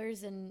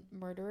killers and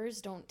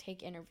murderers don't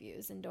take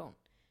interviews and don't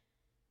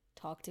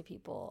talk to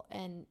people,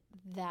 and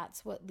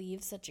that's what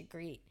leaves such a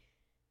great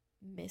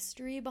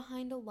mystery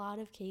behind a lot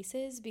of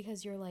cases,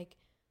 because you're like,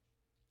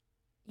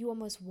 you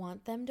almost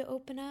want them to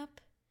open up.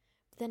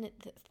 Then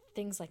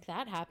things like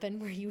that happen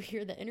where you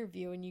hear the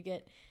interview and you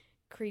get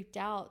creeped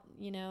out,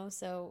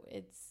 so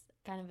it's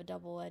kind of a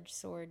double-edged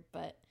sword.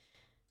 But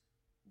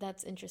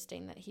that's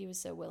interesting that he was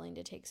so willing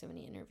to take so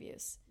many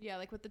interviews. Yeah,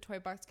 like with the toy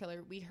box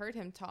killer, we heard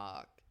him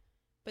talk,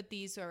 but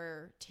these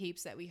are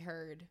tapes that we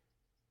heard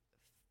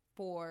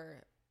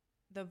for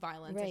the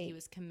violence that he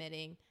was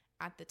committing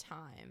at the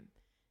time.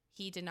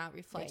 He did not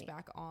reflect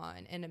back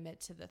on and admit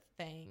to the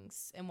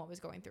things and what was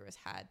going through his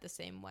head the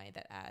same way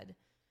that Ed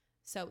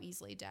so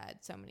easily did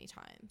so many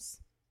times.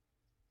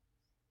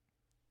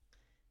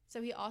 So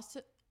he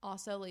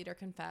also later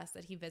confessed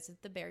that he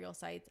visited the burial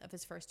sites of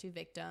his first two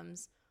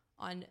victims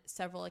on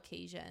several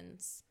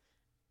occasions,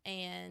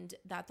 and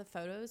that the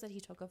photos that he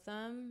took of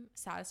them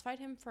satisfied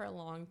him for a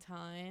long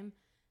time,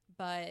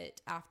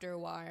 but after a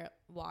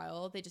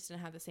while they just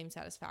didn't have the same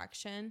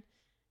satisfaction.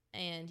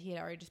 And he had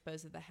already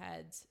disposed of the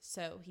heads,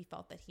 so he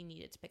felt that he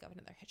needed to pick up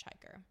another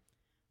hitchhiker,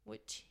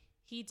 which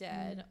he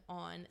did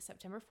on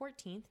September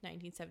 14th,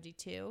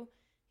 1972.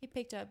 He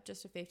picked up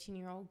just a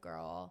 15-year-old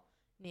girl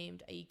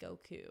named Aiko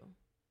Coed.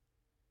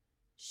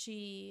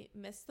 She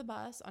missed the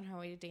bus on her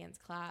way to dance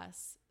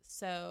class,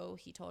 so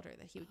he told her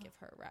that he would give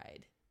her a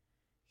ride.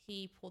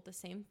 He pulled the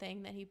same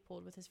thing that he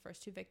pulled with his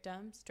first two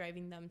victims,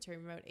 driving them to a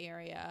remote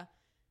area,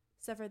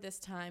 except for this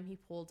time he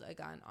pulled a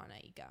gun on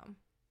Aiko.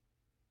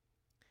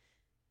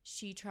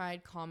 She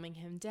tried calming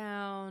him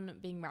down,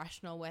 being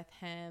rational with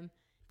him.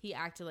 He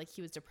acted like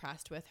he was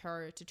depressed with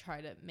her to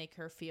try to make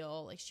her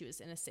feel like she was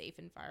in a safe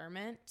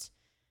environment.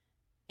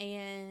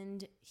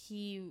 And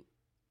he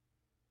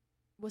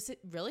was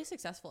really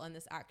successful in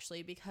this,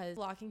 actually, because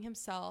locking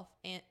himself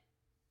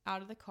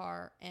out of the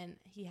car, and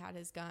he had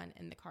his gun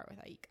in the car with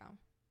Aiko.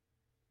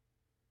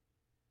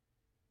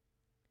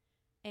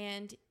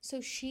 And so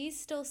she's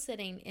still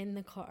sitting in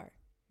the car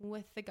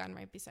with the gun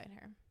right beside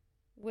her.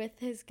 With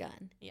his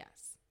gun?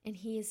 Yes. And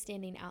he is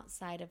standing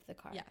outside of the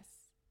car. Yes.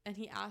 And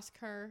he asked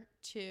her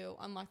to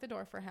unlock the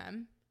door for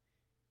him.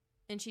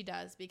 And she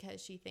does,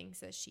 because she thinks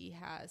that she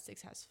has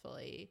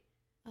successfully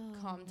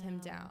calmed him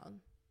down.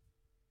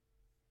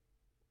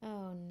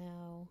 Oh,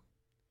 no.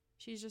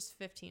 She's just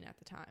 15 at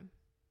the time.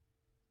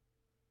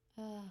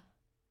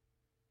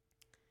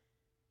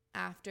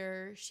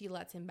 After she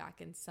lets him back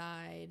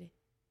inside,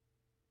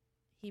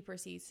 he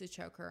proceeds to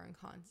choke her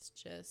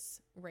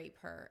unconscious, rape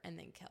her, and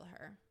then kill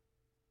her.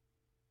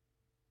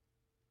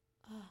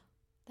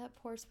 That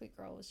poor sweet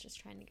girl was just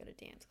trying to go to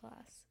dance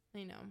class.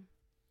 I know.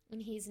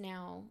 And he's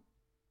now,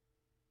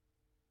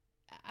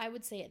 I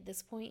would say at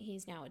this point,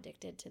 he's now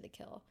addicted to the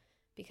kill,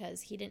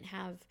 because he didn't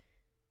have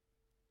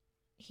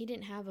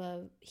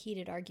a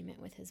heated argument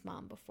with his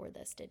mom before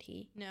this, did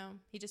he? No,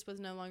 he just was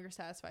no longer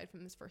satisfied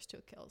from his first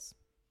two kills.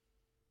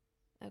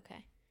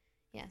 Okay.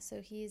 Yeah,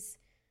 so he's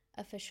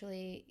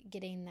officially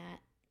getting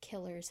that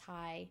killer's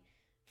high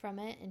from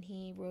it, and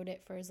he rode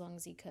it for as long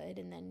as he could,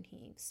 and then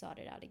he sought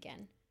it out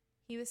again.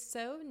 He was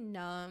so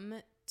numb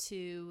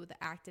to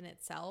the act in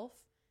itself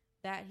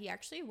that he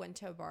actually went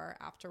to a bar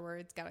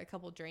afterwards, got a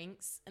couple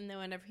drinks, and then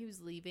whenever he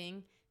was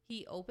leaving,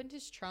 he opened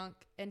his trunk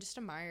and just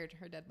admired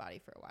her dead body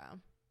for a while,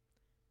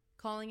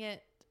 calling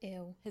it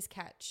his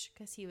catch,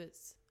 because he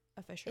was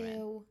a fisherman.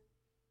 Ew.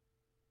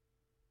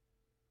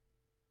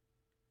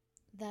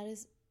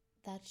 That's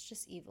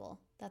just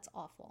evil. That's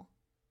awful.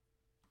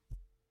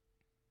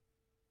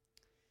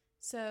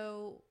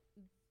 So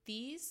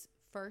these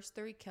first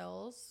 3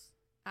 kills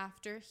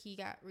after he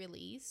got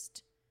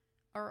released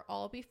are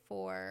all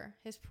before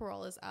his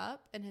parole is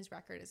up and his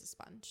record is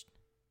expunged.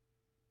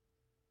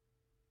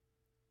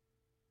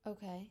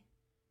 Okay.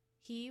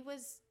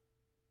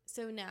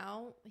 So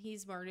now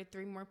he's murdered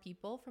 3 more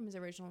people from his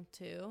original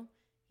 2.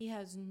 He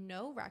has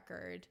no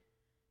record,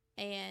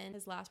 and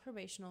his last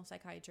probational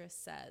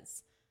psychiatrist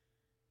says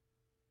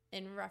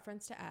In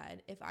reference to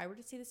Ed, if I were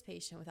to see this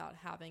patient without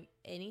having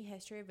any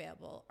history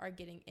available or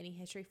getting any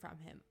history from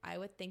him, I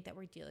would think that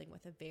we're dealing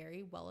with a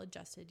very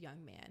well-adjusted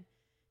young man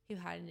who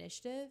had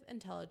initiative,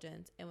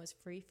 intelligence, and was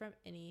free from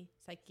any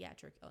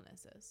psychiatric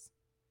illnesses.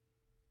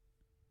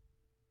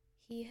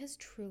 He has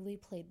truly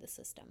played the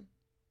system.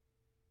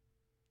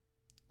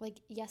 Like,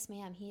 yes,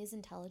 ma'am, he is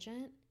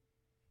intelligent,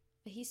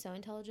 but he's so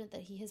intelligent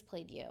that he has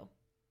played you.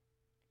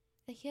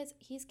 That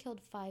he's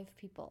killed 5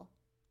 people.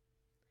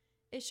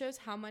 It shows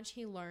how much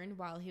he learned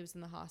while he was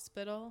in the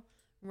hospital,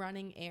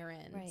 running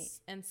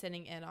errands and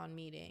sitting in on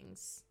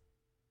meetings.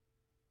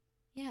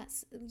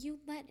 Yes, you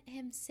let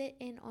him sit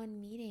in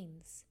on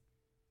meetings.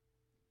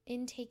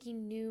 In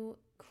taking new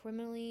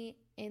criminally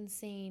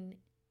insane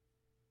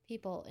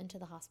people into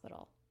the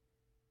hospital.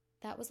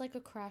 That was like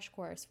a crash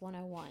course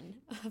 101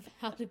 of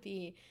how to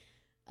be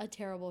a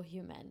terrible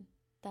human.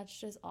 That's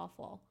just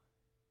awful.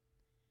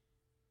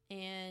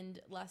 And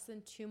less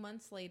than 2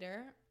 months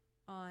later,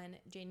 on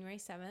January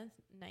 7th,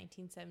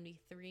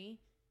 1973,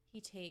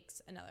 he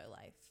takes another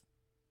life.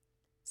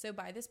 So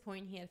by this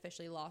point, he had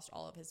officially lost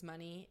all of his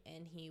money,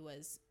 and he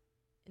was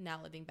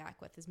now living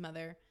back with his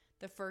mother.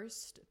 The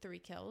first 3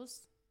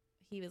 kills,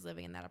 he was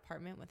living in that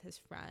apartment with his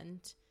friend.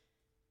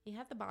 He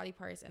had the body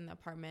parts in the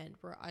apartment.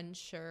 We're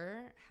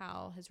unsure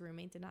how his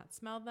roommate did not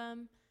smell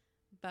them,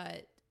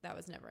 but that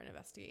was never an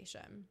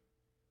investigation.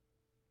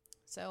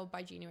 So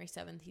by January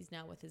 7th, he's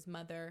now with his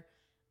mother,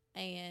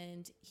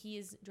 and he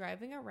is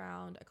driving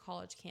around a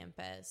college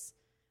campus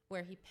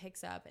where he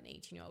picks up an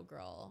 18-year-old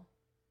girl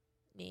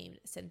named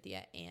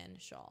Cynthia Ann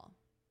Shaw.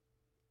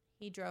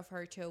 He drove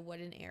her to a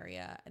wooden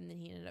area, and then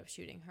he ended up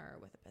shooting her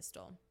with a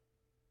pistol.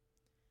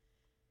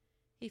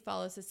 He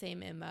follows the same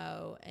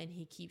MO, and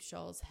he keeps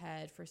Shaw's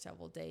head for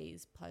several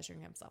days,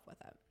 pleasuring himself with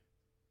it.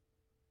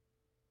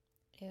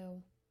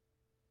 Ew.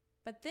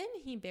 But then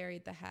he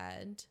buried the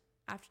head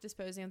after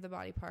disposing of the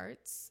body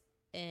parts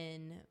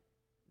in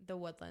the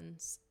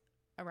woodlands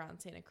around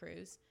Santa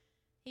Cruz.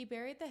 He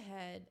buried the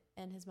head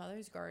in his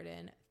mother's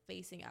garden,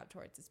 facing out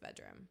towards his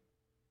bedroom.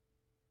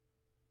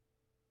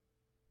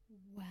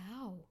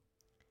 Wow.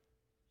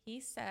 He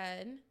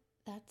said...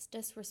 That's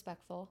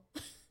disrespectful.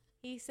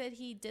 He said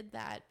he did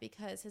that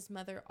because his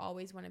mother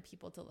always wanted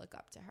people to look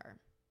up to her.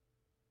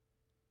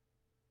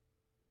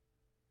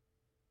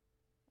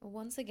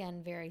 Once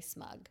again, very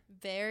smug.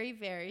 Very,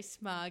 very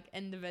smug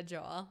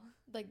individual.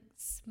 Like,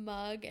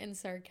 smug and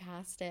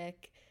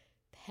sarcastic,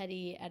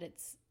 petty at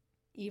its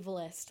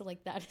evilest.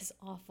 Like, that is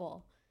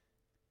awful.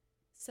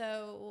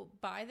 So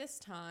by this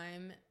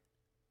time,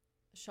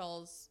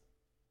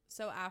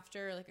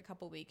 after like a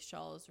couple weeks,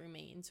 Shaw's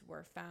remains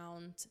were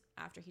found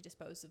after he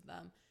disposed of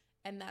them.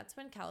 And that's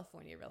when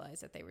California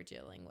realized that they were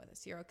dealing with a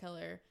serial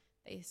killer.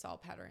 They saw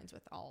patterns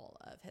with all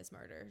of his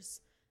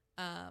murders.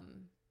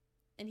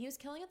 And he was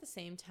killing at the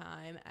same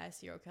time as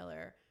serial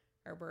killer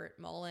Herbert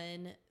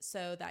Mullen.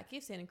 So that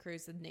gave Santa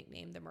Cruz the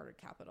nickname the murder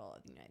capital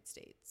of the United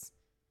States.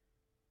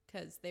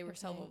 Because they were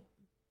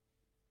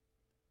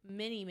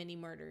many, many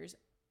murders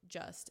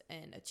just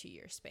in a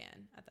 2-year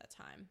span at that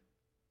time.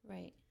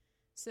 Right.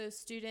 So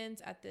students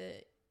at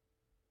the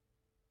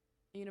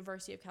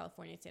University of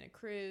California, Santa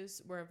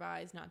Cruz were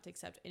advised not to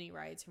accept any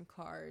rides from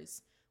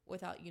cars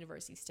without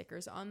university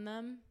stickers on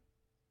them.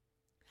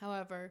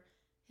 However,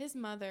 his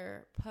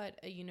mother put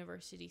a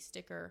university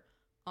sticker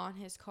on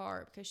his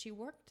car because she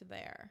worked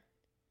there.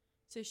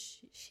 So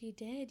she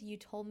did. You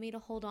told me to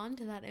hold on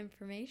to that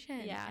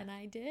information. Yeah. And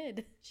I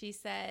did. She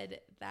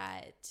said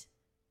that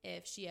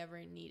if she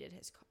ever needed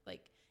his car,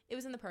 like it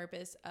was in the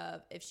purpose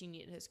of if she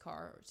needed his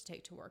car to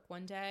take to work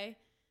one day,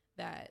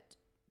 that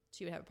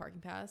she would have a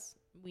parking pass.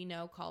 We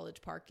know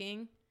college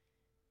parking.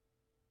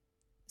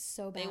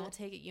 So bad. They will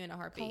take you in a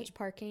heartbeat. College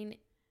parking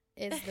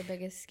is the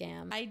biggest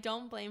scam. I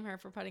don't blame her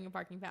for putting a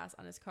parking pass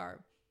on his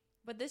car.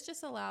 But this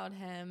just allowed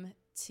him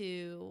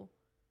to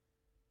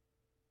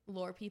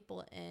lure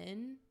people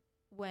in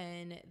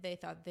when they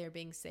thought they were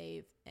being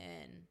safe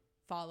and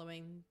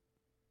following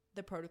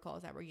the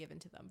protocols that were given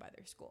to them by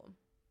their school.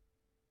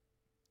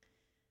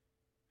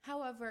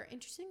 However,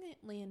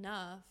 interestingly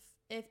enough,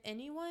 if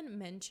anyone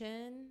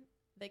mentioned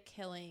the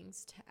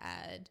killings to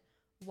Ed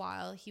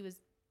while he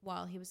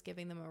was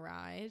giving them a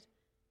ride,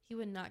 he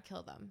would not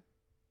kill them.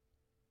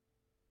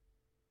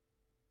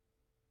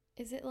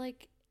 Is it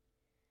like,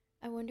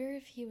 I wonder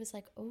if he was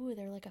like, oh,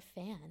 they're like a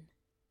fan.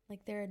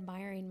 Like they're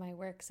admiring my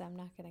work, so I'm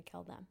not going to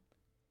kill them.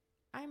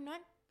 I'm not,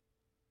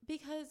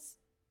 because,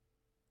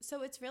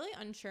 so it's really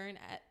unsure. And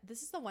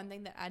this is the one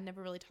thing that Ed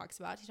never really talks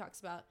about. He talks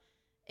about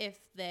if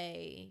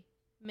they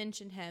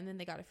mentioned him, then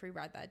they got a free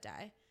ride that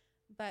day.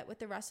 But with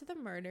the rest of the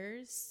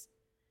murders,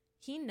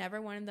 he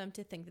never wanted them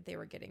to think that they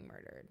were getting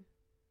murdered.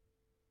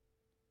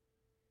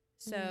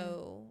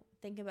 So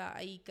think about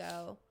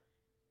Aiko.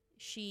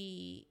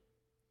 He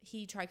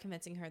tried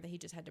convincing her that he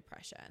just had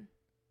depression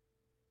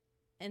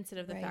instead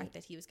of the fact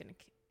that he was going to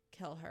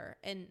kill her.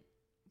 And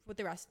with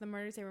the rest of the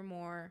murders, they were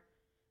more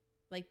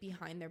like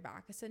behind their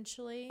back,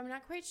 essentially. I'm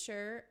not quite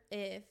sure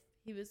if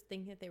he was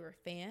thinking that they were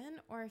a fan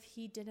or if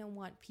he didn't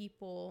want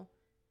people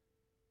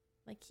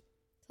like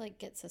like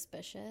get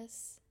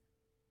suspicious.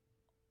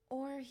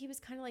 Or he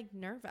was kind of like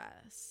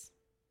nervous.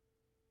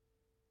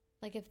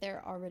 Like if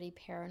they're already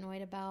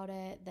paranoid about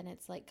it, then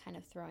it's like kind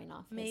of throwing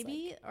off his,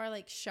 Maybe, or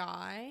like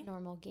shy.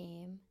 normal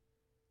game.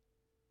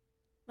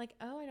 Like,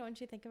 oh, I don't want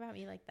you to think about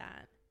me like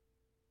that.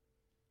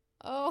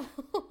 Oh,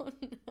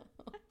 no.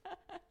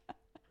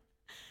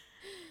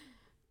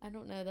 I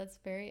don't know. That's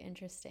very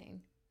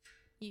interesting.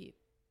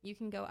 You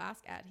can go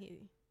ask Ed.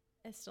 He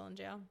is still in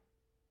jail.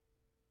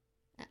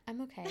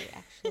 I'm okay,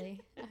 actually.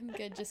 I'm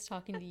good just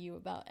talking to you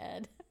about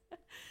Ed.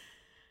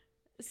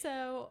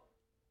 So,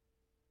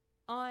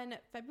 on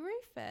February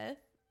 5th,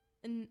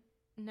 in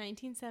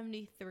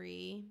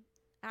 1973,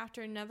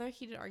 after another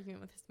heated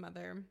argument with his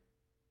mother,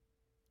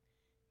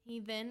 he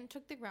then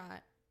took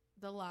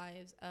the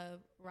lives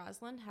of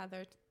Rosalind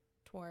Heather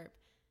Tworp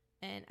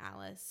and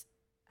Alice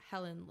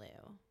Helen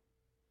Liu.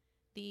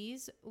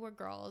 These were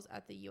girls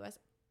at the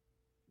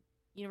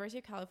University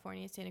of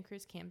California, Santa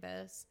Cruz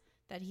campus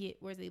that he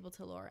was able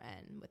to lure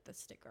in with the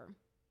sticker.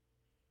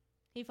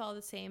 He followed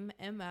the same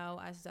MO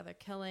as his other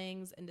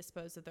killings and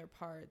disposed of their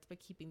parts, but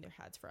keeping their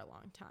heads for a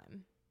long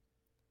time.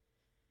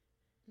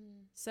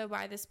 So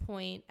by this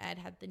point, Ed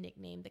had the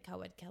nickname the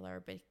Coed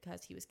Killer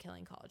because he was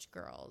killing college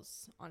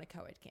girls on a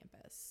Coed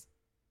campus.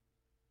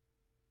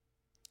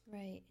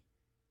 Right.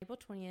 April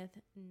 20th,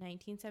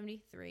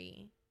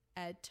 1973,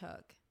 Ed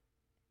took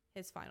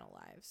his final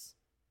lives.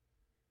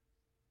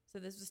 So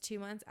this was 2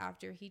 months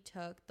after he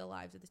took the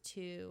lives of the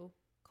two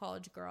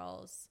college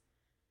girls.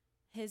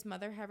 His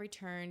mother had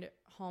returned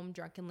home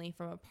drunkenly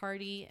from a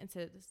party and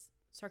said a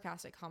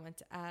sarcastic comment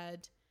to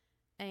Ed.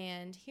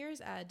 And here's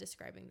Ed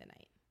describing the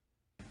night.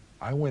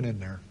 I went in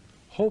there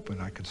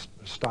hoping I could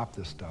stop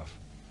this stuff.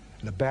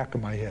 In the back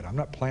of my head, I'm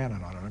not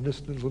planning on it, I'm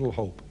just a little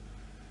hope.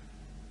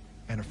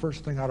 And the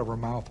first thing out of her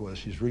mouth was,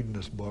 she's reading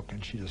this book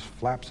and she just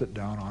flaps it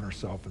down on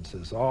herself and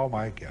says, oh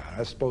my God,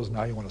 I suppose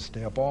now you want to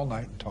stay up all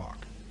night and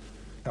talk.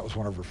 That was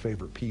one of her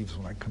favorite peeves,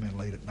 when I come in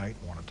late at night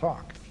and want to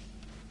talk.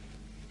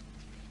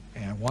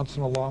 And once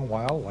in a long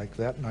while, like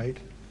that night,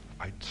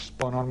 I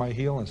spun on my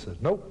heel and said,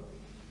 nope,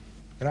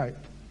 good night,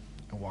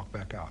 and walked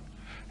back out.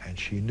 And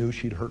she knew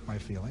she'd hurt my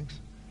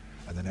feelings,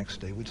 and the next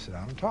day we'd sit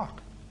down and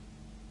talk.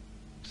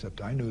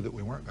 Except I knew that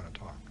we weren't going to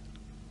talk.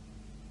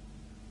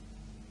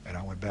 And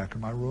I went back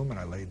in my room and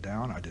I laid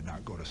down. I did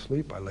not go to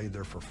sleep. I laid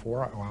there for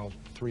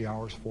 3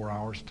 hours, 4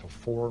 hours, till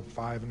 4 or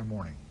 5 in the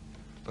morning.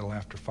 A little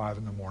after 5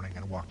 in the morning,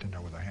 and walked in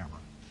there with a hammer.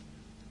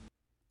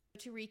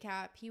 To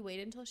recap, he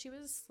waited until she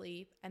was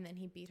asleep, and then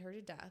he beat her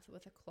to death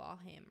with a claw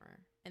hammer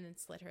and then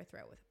slit her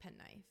throat with a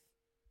penknife.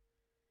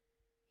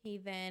 He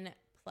then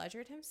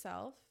pleasured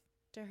himself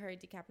to her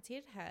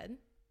decapitated head.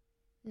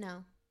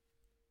 No.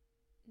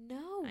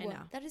 No. I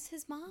know. That is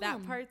his mom.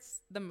 That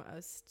part's the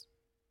most.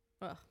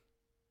 Ugh.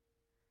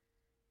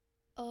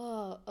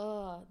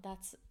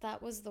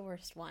 That was the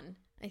worst one,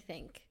 I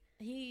think.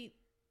 He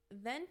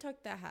then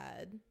took the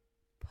head,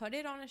 put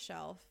it on a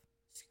shelf,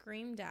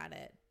 screamed at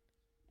it,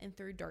 and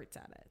threw darts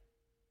at it.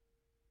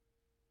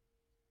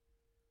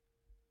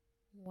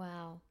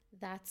 Wow.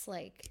 That's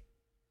like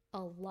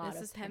a lot of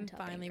This is him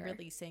finally anger.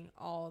 releasing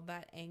all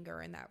that anger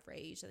and that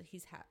rage that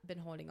he's been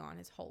holding on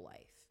his whole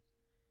life.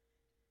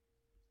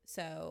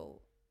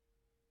 So,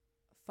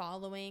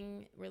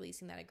 following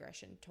releasing that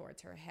aggression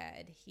towards her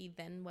head, he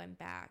then went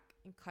back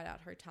and cut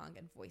out her tongue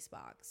and voice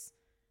box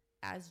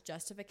as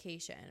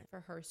justification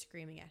for her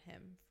screaming at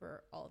him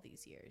for all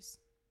these years.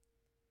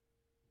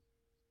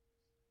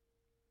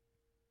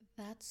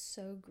 That's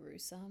so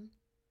gruesome.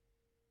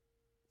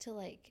 To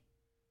like,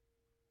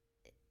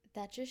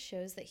 that just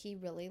shows that he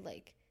really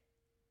like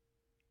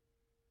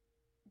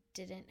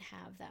didn't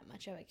have that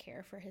much of a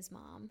care for his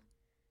mom.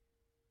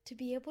 To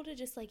be able to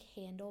just like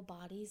handle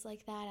bodies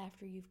like that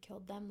after you've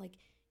killed them, like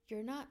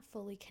you're not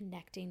fully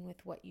connecting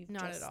with what you've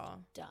Not just at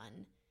all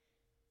done.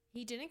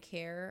 He didn't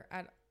care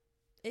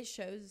it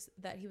shows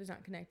that he was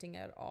not connecting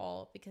at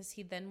all, because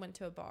he then went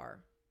to a bar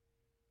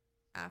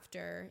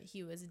after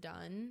he was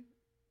done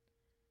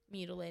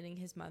mutilating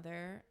his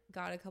mother,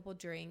 got a couple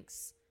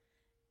drinks,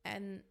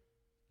 and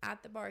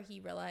at the bar he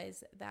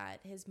realized that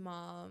his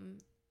mom,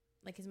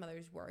 like his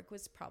mother's work,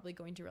 was probably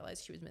going to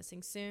realize she was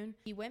missing soon.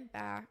 He went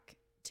back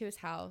to his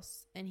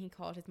house and he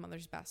called his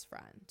mother's best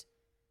friend,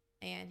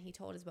 and he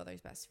told his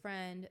mother's best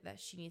friend that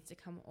she needs to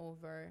come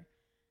over.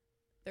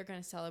 They're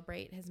going to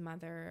celebrate his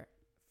mother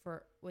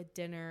with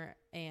dinner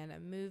and a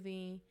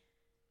movie.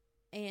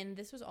 And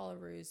this was all a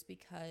ruse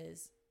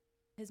because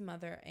his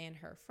mother and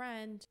her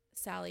friend,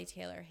 Sally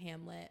Taylor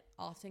Hamlet,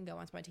 often go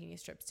on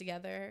spontaneous trips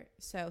together.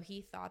 So he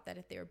thought that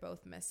if they were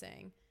both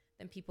missing,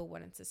 then people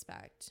wouldn't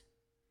suspect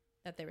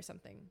that there was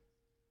something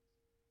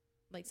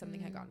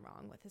had gone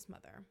wrong with his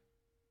mother.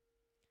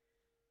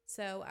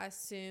 So as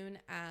soon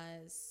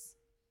as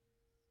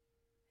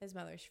his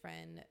mother's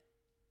friend,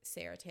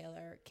 Sarah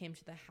Taylor, came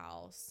to the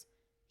house,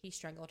 he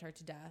strangled her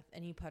to death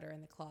and he put her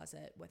in the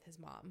closet with his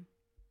mom.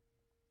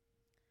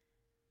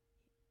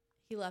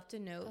 He left a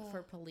note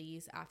for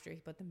police after he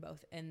put them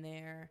both in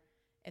there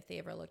if they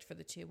ever looked for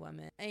the two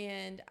women.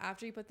 And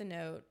after he put the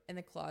note in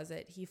the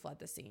closet, he fled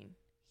the scene.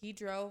 He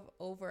drove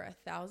over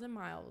 1,000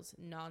 miles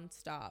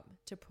nonstop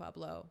to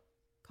Pueblo,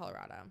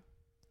 Colorado.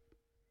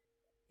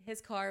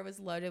 His car was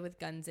loaded with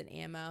guns and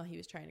ammo. He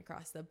was trying to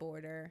cross the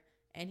border,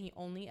 and he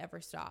only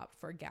ever stopped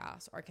for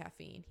gas or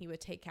caffeine. He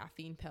would take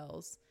caffeine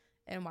pills,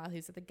 and while he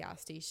was at the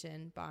gas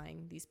station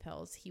buying these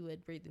pills, he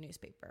would read the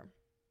newspaper.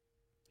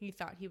 He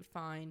thought he would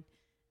find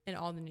in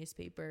all the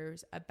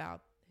newspapers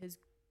about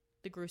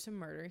the gruesome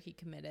murder he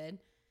committed,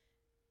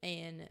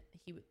 and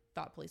he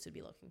thought police would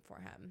be looking for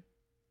him.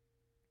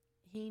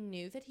 He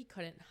knew that he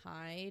couldn't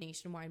hide a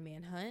nationwide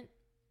manhunt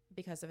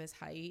because of his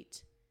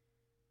height.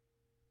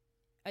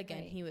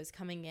 Again, He was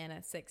coming in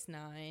at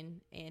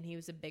 6'9", and he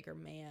was a bigger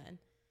man.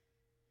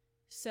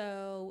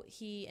 So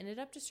he ended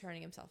up just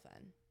turning himself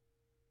in.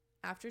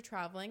 After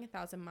traveling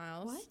 1,000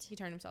 miles, he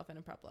turned himself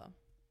in Pueblo.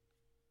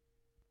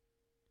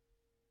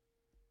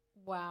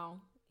 Wow.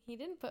 He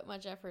didn't put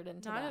much effort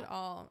into that. Not at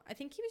all. I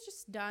think he was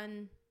just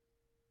done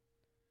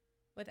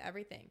with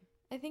everything.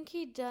 I think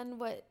he'd done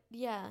what,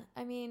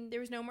 I mean. There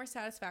was no more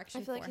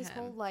satisfaction for him. I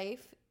feel like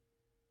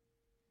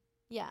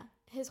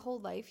his whole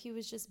life, he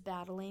was just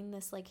battling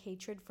this, like,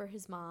 hatred for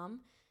his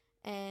mom.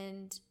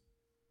 And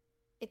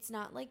it's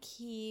not like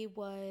he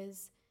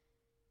was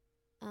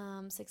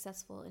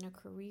successful in a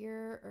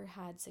career or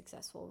had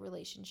successful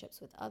relationships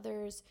with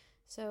others.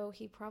 So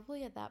he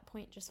probably at that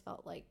point just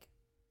felt like,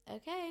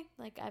 okay,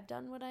 like, I've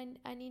done what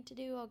I need to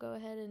do. I'll go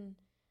ahead and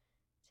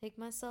take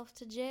myself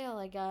to jail,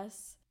 I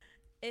guess.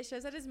 It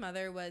shows that his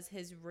mother was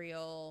his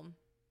real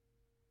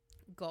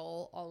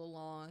goal all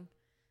along.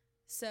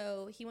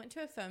 So he went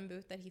to a phone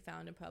booth that he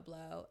found in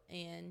Pueblo,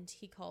 and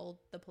he called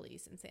the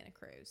police in Santa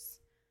Cruz.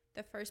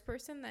 The first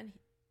police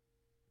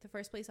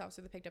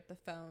officer that picked up the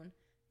phone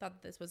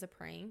thought that this was a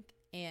prank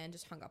and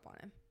just hung up on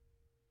him.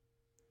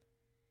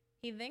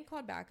 He then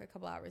called back a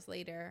couple hours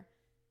later,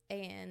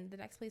 and the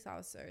next police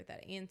officer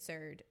that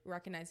answered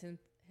recognized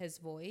his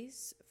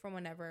voice from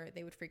whenever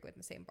they would frequent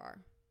the same bar.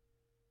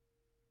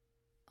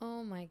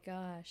 Oh my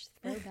gosh,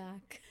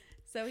 throwback.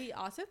 So he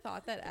also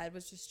thought that Ed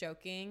was just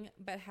joking,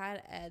 but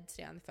had Ed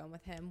stay on the phone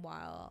with him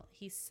while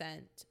he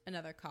sent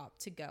another cop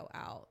to go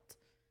out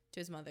to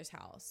his mother's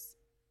house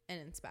and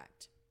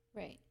inspect.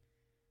 Right.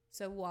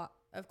 So,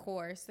 of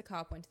course, the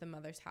cop went to the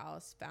mother's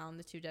house, found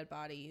the 2 dead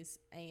bodies,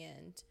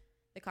 and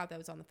the cop that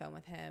was on the phone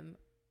with him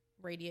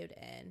radioed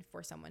in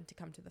for someone to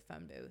come to the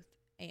phone booth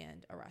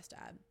and arrest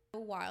Ed.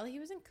 While he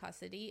was in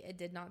custody, it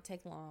did not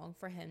take long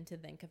for him to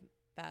then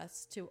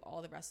confess to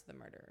all the rest of the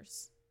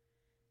murders.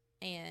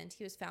 And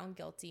he was found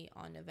guilty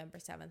on November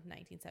 7th,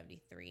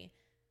 1973.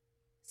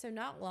 So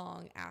not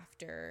long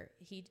after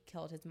he'd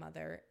killed his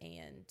mother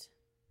and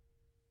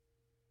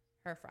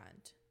her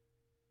friend.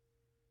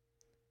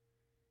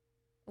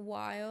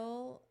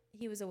 While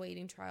he was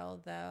awaiting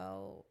trial,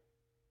 though,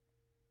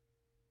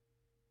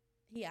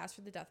 he asked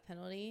for the death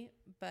penalty,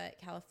 but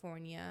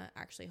California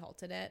actually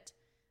halted it.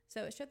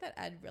 So it showed that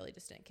Ed really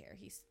just didn't care.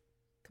 He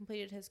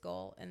completed his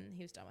goal and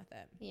he was done with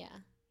it.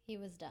 Yeah, he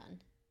was done.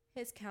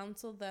 His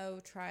counsel,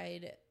 though,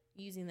 tried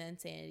using the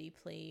insanity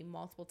plea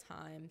multiple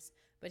times,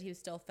 but he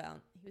was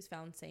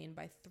found sane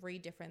by 3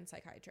 different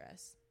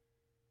psychiatrists.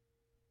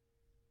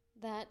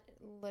 That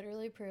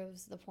literally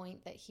proves the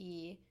point that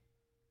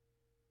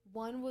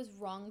one was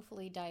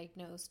wrongfully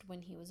diagnosed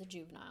when he was a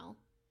juvenile,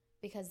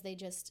 because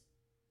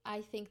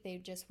I think they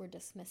just were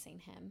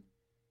dismissing him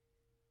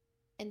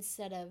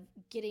instead of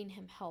getting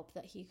him help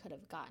that he could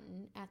have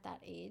gotten at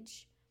that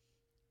age.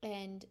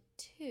 And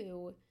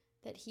 2,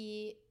 that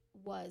he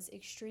was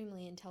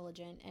extremely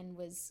intelligent and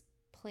was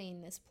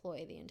playing this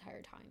ploy the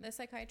entire time. The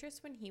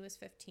psychiatrist, when he was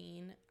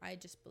 15, I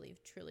just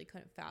believe truly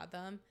couldn't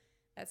fathom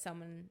that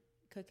someone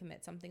could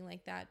commit something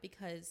like that,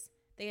 because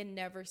they had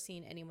never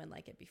seen anyone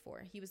like it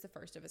before. He was the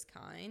first of his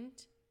kind,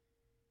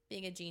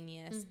 being a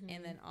genius,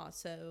 and then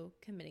also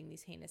committing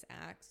these heinous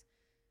acts.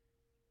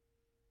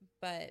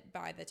 But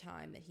by the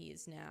time that he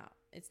is now,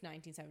 it's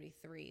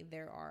 1973,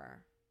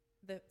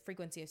 the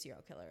frequency of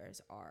serial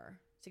killers are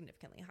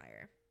significantly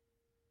higher.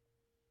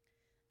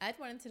 Ed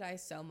wanted to die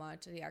so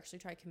much that he actually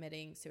tried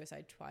committing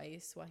suicide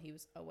twice while he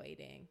was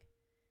awaiting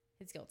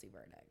his guilty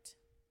verdict.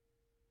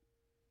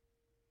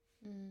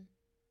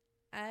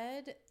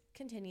 Ed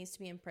continues to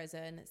be in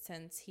prison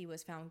since he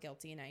was found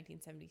guilty in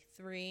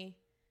 1973.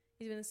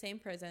 He's been in the same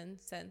prison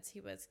since he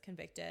was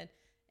convicted,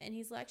 and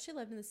he's actually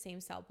lived in the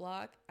same cell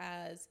block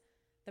as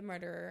the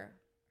murderer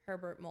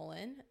Herbert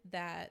Mullen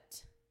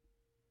that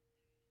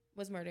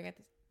was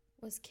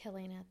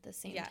killing at the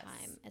same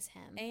time as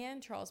him,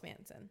 and Charles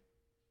Manson.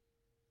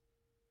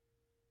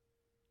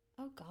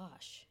 Oh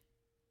gosh.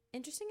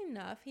 Interesting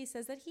enough, he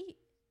says that he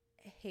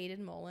hated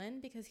Mullen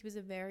because he was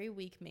a very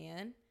weak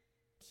man.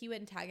 He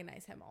would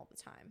antagonize him all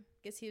the time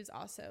because he was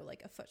also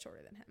like a foot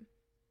shorter than him.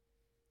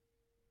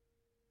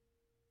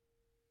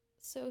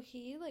 So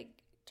he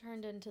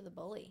turned into the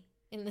bully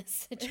in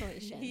this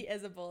situation. He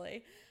is a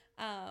bully.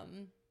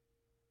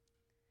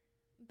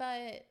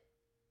 But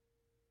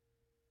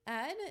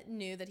Ed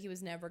knew that he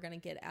was never going to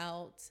get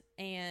out,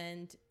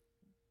 and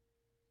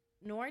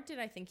nor did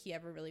I think he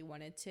ever really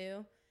wanted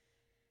to.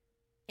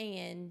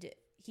 And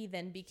he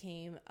then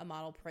became a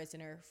model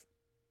prisoner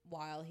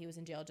while he was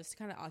in jail, just to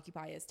kind of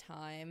occupy his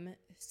time.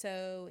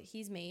 So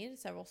he's made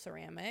several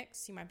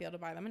ceramics. You might be able to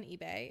buy them on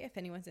eBay if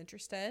anyone's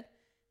interested.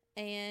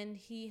 And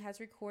he has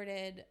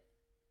recorded,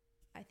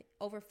 I think,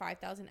 over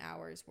 5,000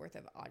 hours worth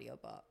of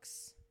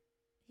audiobooks.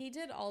 He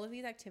did all of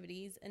these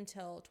activities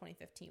until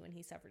 2015 when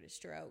he suffered a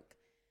stroke.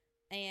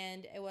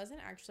 And it wasn't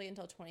actually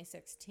until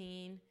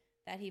 2016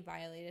 that he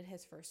violated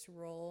his first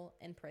rule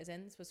in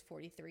prison. This was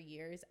 43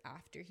 years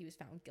after he was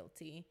found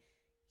guilty.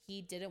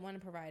 He didn't want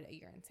to provide a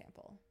urine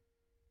sample.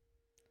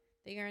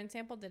 The urine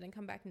sample didn't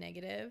come back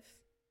negative,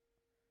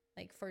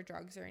 like for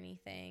drugs or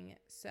anything.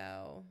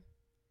 So,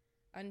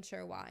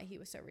 unsure why he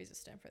was so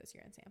resistant for this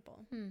urine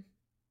sample.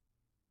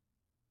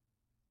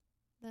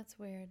 That's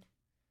weird.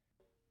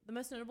 The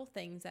most notable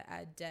things that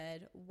Ed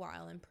did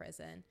while in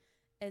prison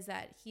is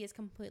that he has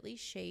completely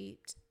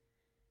shaped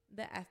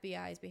the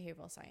FBI's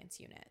behavioral science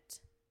unit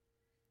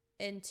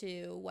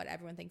into what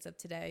everyone thinks of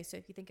today. So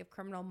if you think of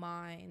Criminal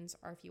Minds,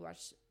 or if you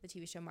watch the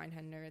TV show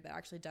Mindhunter that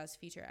actually does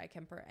feature Ed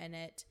Kemper in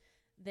it,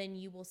 then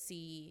you will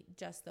see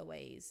just the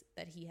ways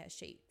that he has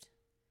shaped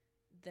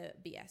the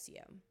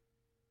BSU.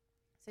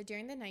 So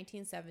during the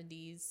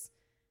 1970s,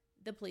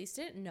 the police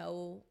didn't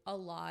know a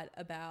lot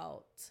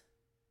about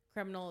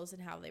criminals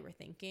and how they were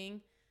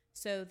thinking.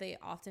 So they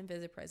often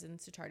visit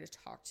prisons to try to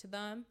talk to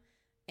them.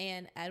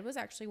 And Ed was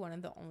actually one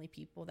of the only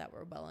people that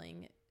were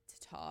willing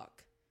to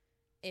talk.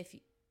 If,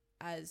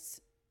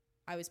 as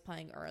I was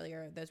playing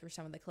earlier, those were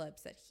some of the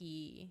clips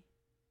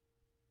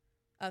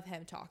of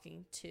him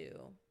talking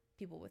to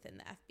people within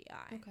the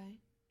FBI. Okay.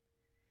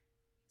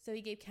 So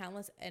he gave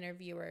countless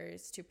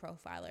interviewers to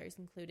profilers,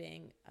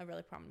 including a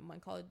really prominent one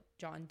called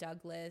John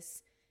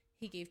Douglas.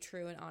 He gave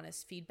true and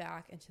honest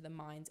feedback into the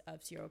minds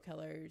of serial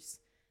killers.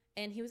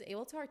 And he was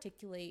able to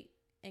articulate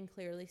and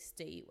clearly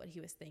state what he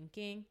was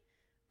thinking,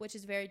 which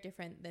is very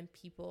different than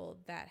people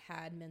that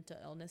had mental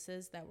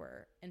illnesses that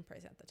were in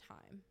prison at the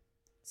time.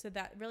 So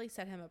that really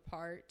set him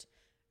apart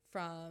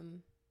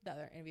from the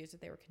other interviews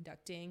that they were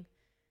conducting.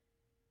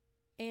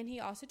 And he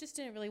also just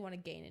didn't really want to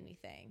gain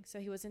anything. So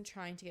he wasn't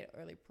trying to get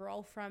early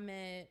parole from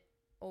it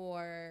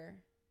or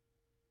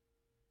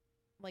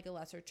like a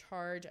lesser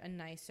charge, a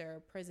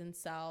nicer prison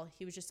cell.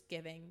 He was just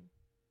giving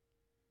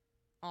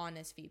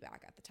honest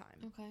feedback at the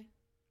time. Okay.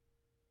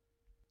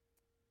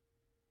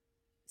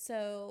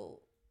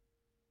 So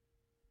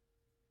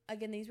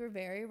again, these were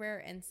very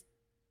rare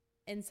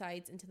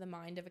insights into the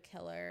mind of a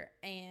killer.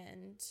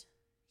 And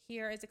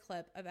here is a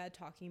clip of Ed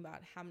talking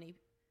about how many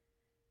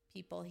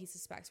people he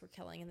suspects were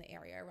killing in the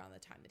area around the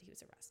time that he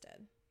was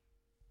arrested.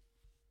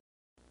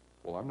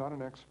 Well, I'm not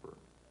an expert.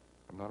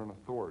 I'm not an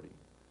authority.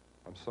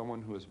 I'm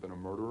someone who has been a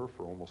murderer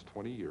for almost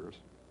 20 years.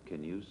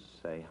 Can you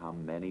say how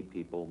many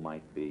people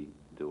might be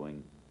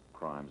doing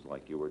crimes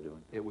like you were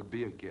doing? It would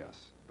be a guess,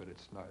 but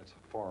it's not. It's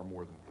far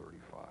more than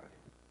 35.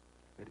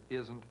 It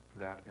isn't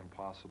that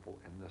impossible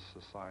in this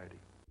society.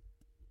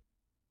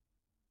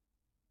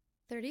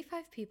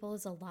 35 people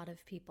is a lot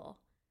of people.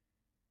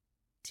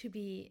 To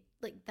be,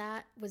 like,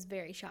 that was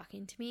very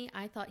shocking to me.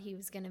 I thought he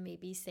was going to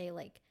maybe say,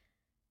 like,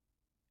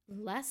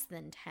 less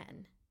than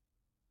 10.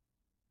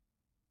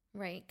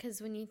 Right?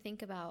 Because when you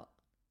think about,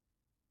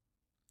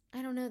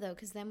 I don't know, though,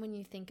 because then when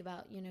you think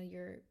about, you know,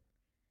 you're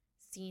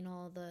seeing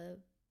all the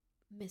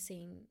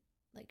missing,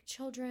 like,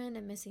 children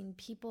and missing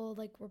people,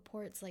 like,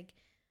 reports, like,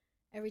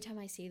 every time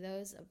I see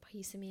those, a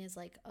piece of me is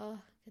like, oh,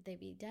 could they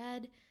be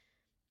dead?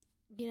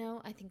 You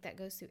know, I think that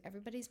goes through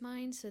everybody's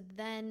mind. So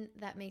then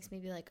that makes me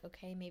be like,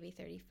 okay, maybe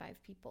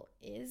 35 people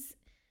is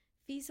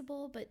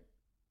feasible. But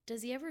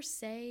does he ever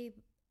say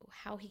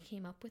how he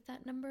came up with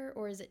that number?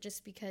 Or is it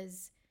just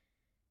because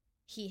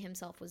he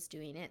himself was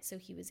doing it, so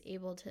he was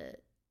able to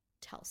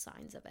tell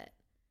signs of it?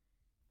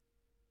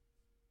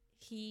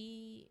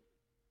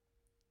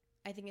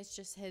 I think it's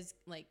just his,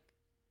 like,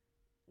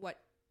 what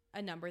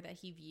a number that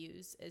he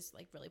views is,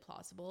 like, really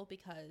plausible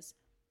because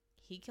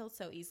he killed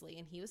so easily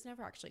and he was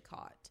never actually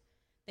caught.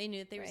 They knew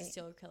that there was a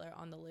serial killer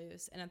on the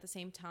loose. And at the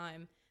same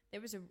time, there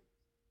was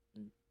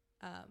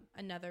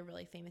another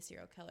really famous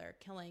serial killer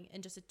killing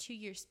in just a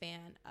 2-year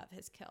span of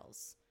his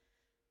kills.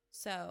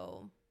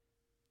 So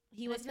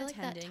he wasn't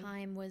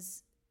attending. Like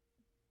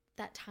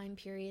that time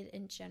period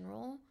in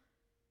general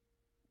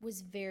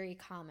was very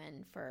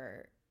common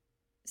for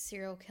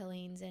serial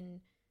killings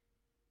and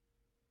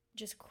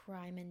just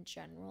crime in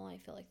general. I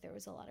feel like there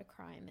was a lot of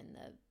crime in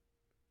the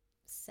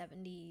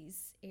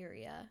 70s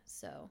area.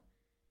 So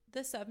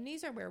the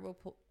 70s are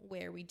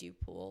where we do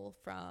pull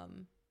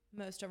from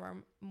most of our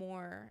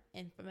more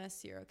infamous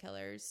serial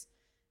killers.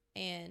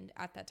 And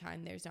at that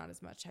time, there's not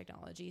as much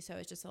technology. So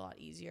it's just a lot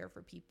easier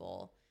for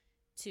people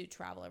to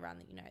travel around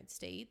the United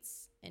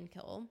States and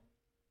kill.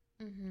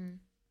 Mm-hmm.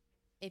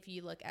 If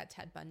you look at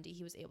Ted Bundy,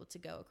 he was able to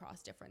go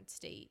across different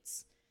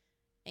states.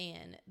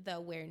 And the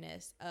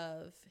awareness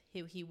of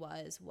who he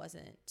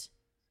wasn't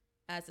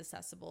as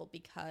accessible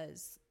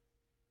because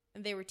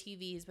there were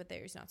TVs, but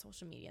there's not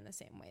social media in the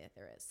same way that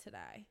there is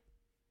today.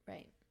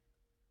 Right.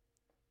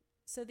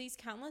 So these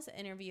countless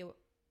interviews,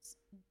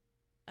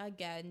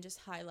 again,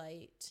 just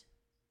highlight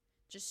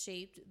just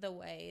shaped the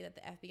way that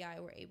the FBI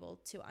were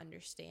able to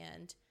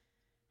understand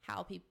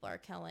how people are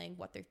killing,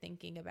 what they're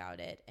thinking about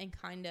it, and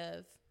kind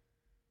of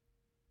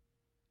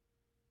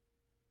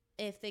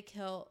if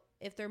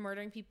they're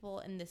murdering people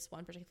in this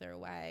one particular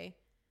way,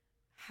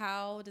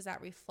 how does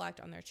that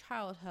reflect on their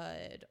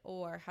childhood,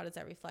 or how does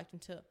that reflect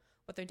into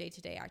what their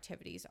day-to-day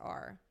activities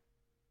are?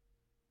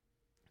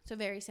 So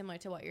very similar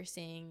to what you're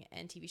seeing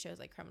in TV shows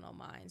like Criminal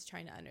Minds,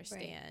 trying to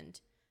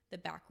understand the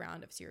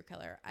background of serial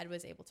killer. Ed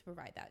was able to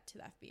provide that to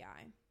the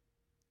FBI.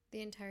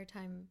 The entire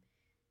time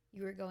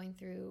you were going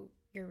through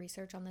your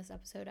research on this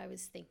episode, I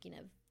was thinking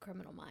of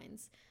Criminal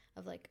Minds,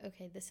 of like,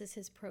 okay, this is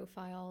his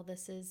profile.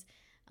 This is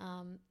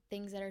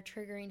things that are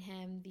triggering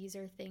him. These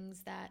are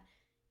things that,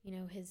 you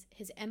know,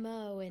 his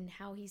MO and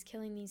how he's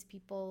killing these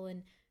people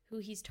and who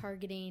he's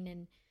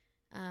targeting.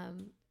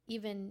 And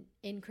even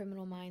in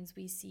Criminal Minds,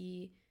 we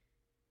see,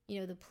 you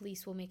know, the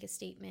police will make a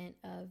statement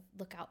of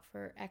look out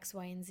for X,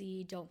 Y, and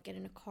Z. Don't get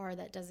in a car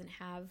that doesn't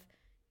have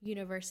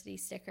university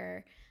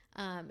sticker.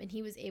 And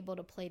he was able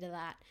to play to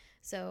that.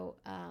 So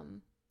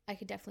I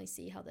could definitely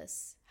see how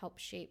this helped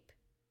shape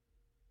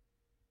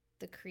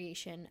the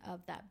creation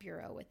of that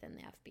bureau within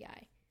the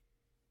FBI.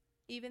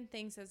 Even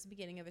things as the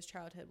beginning of his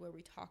childhood where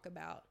we talk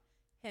about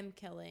him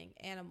killing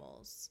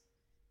animals.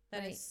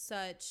 That is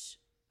such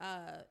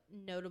a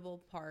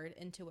notable part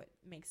into what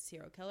makes a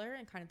serial killer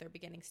and kind of their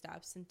beginning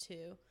steps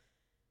into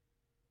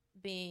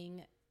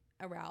being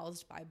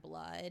aroused by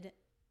blood.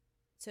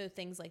 So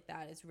things like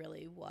that is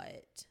really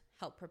what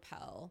helped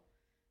propel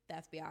the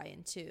FBI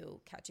into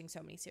catching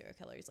so many serial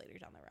killers later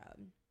down the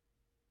road.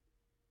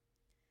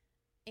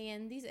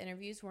 And these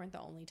interviews weren't the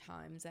only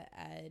times that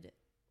Ed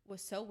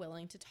was so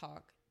willing to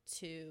talk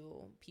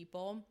to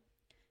people.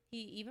 He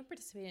even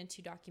participated in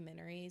 2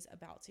 documentaries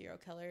about serial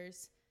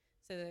killers.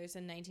 So there's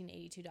a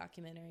 1982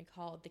 documentary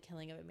called The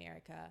Killing of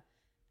America,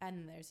 and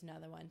then there's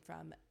another one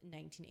from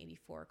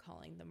 1984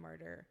 calling The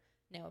Murder,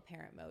 No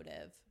Apparent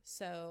Motive.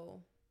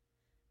 So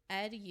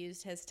Ed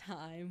used his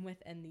time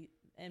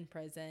in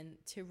prison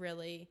to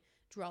really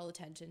draw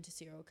attention to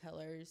serial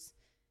killers,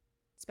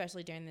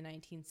 especially during the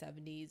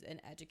 1970s,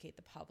 and educate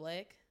the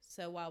public.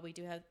 So while we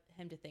do have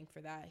him to thank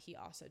for that, he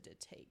also did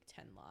take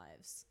 10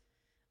 lives,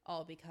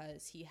 all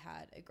because he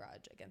had a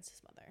grudge against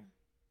his mother.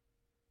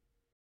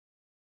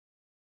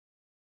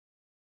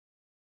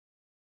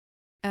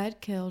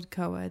 Ed killed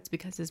Coeds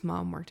because his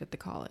mom worked at the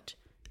college.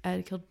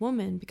 Ed killed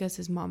women because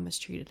his mom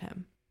mistreated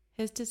him.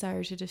 His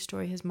desire to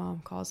destroy his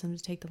mom caused him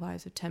to take the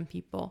lives of 10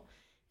 people,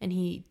 and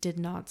he did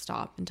not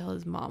stop until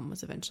his mom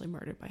was eventually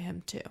murdered by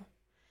him too.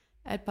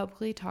 Ed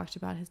publicly talked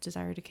about his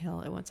desire to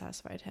kill and what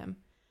satisfied him.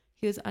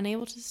 He was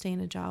unable to stay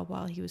in a job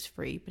while he was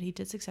free, but he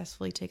did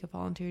successfully take a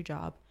volunteer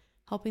job,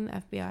 helping the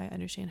FBI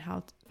understand how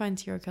to find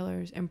serial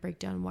killers and break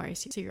down why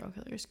serial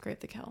killers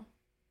crave the kill.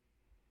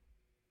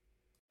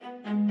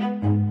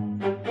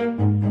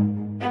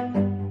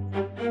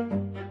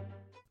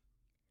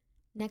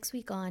 Next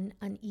week on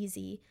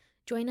Uneasy,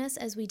 join us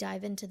as we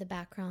dive into the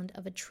background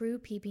of a true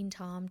peeping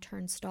Tom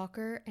turned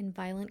stalker and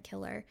violent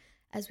killer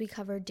as we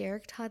cover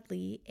Derek Todd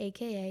Lee,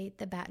 aka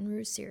the Baton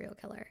Rouge serial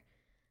killer.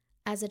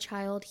 As a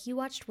child, he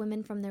watched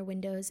women from their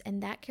windows,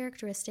 and that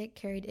characteristic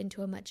carried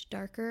into a much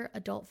darker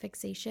adult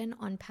fixation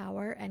on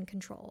power and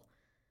control.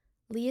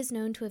 Lee is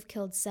known to have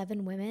killed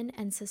 7 women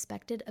and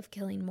suspected of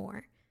killing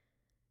more.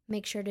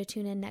 Make sure to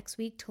tune in next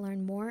week to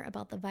learn more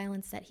about the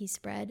violence that he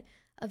spread,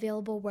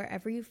 available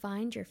wherever you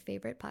find your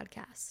favorite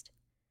podcast.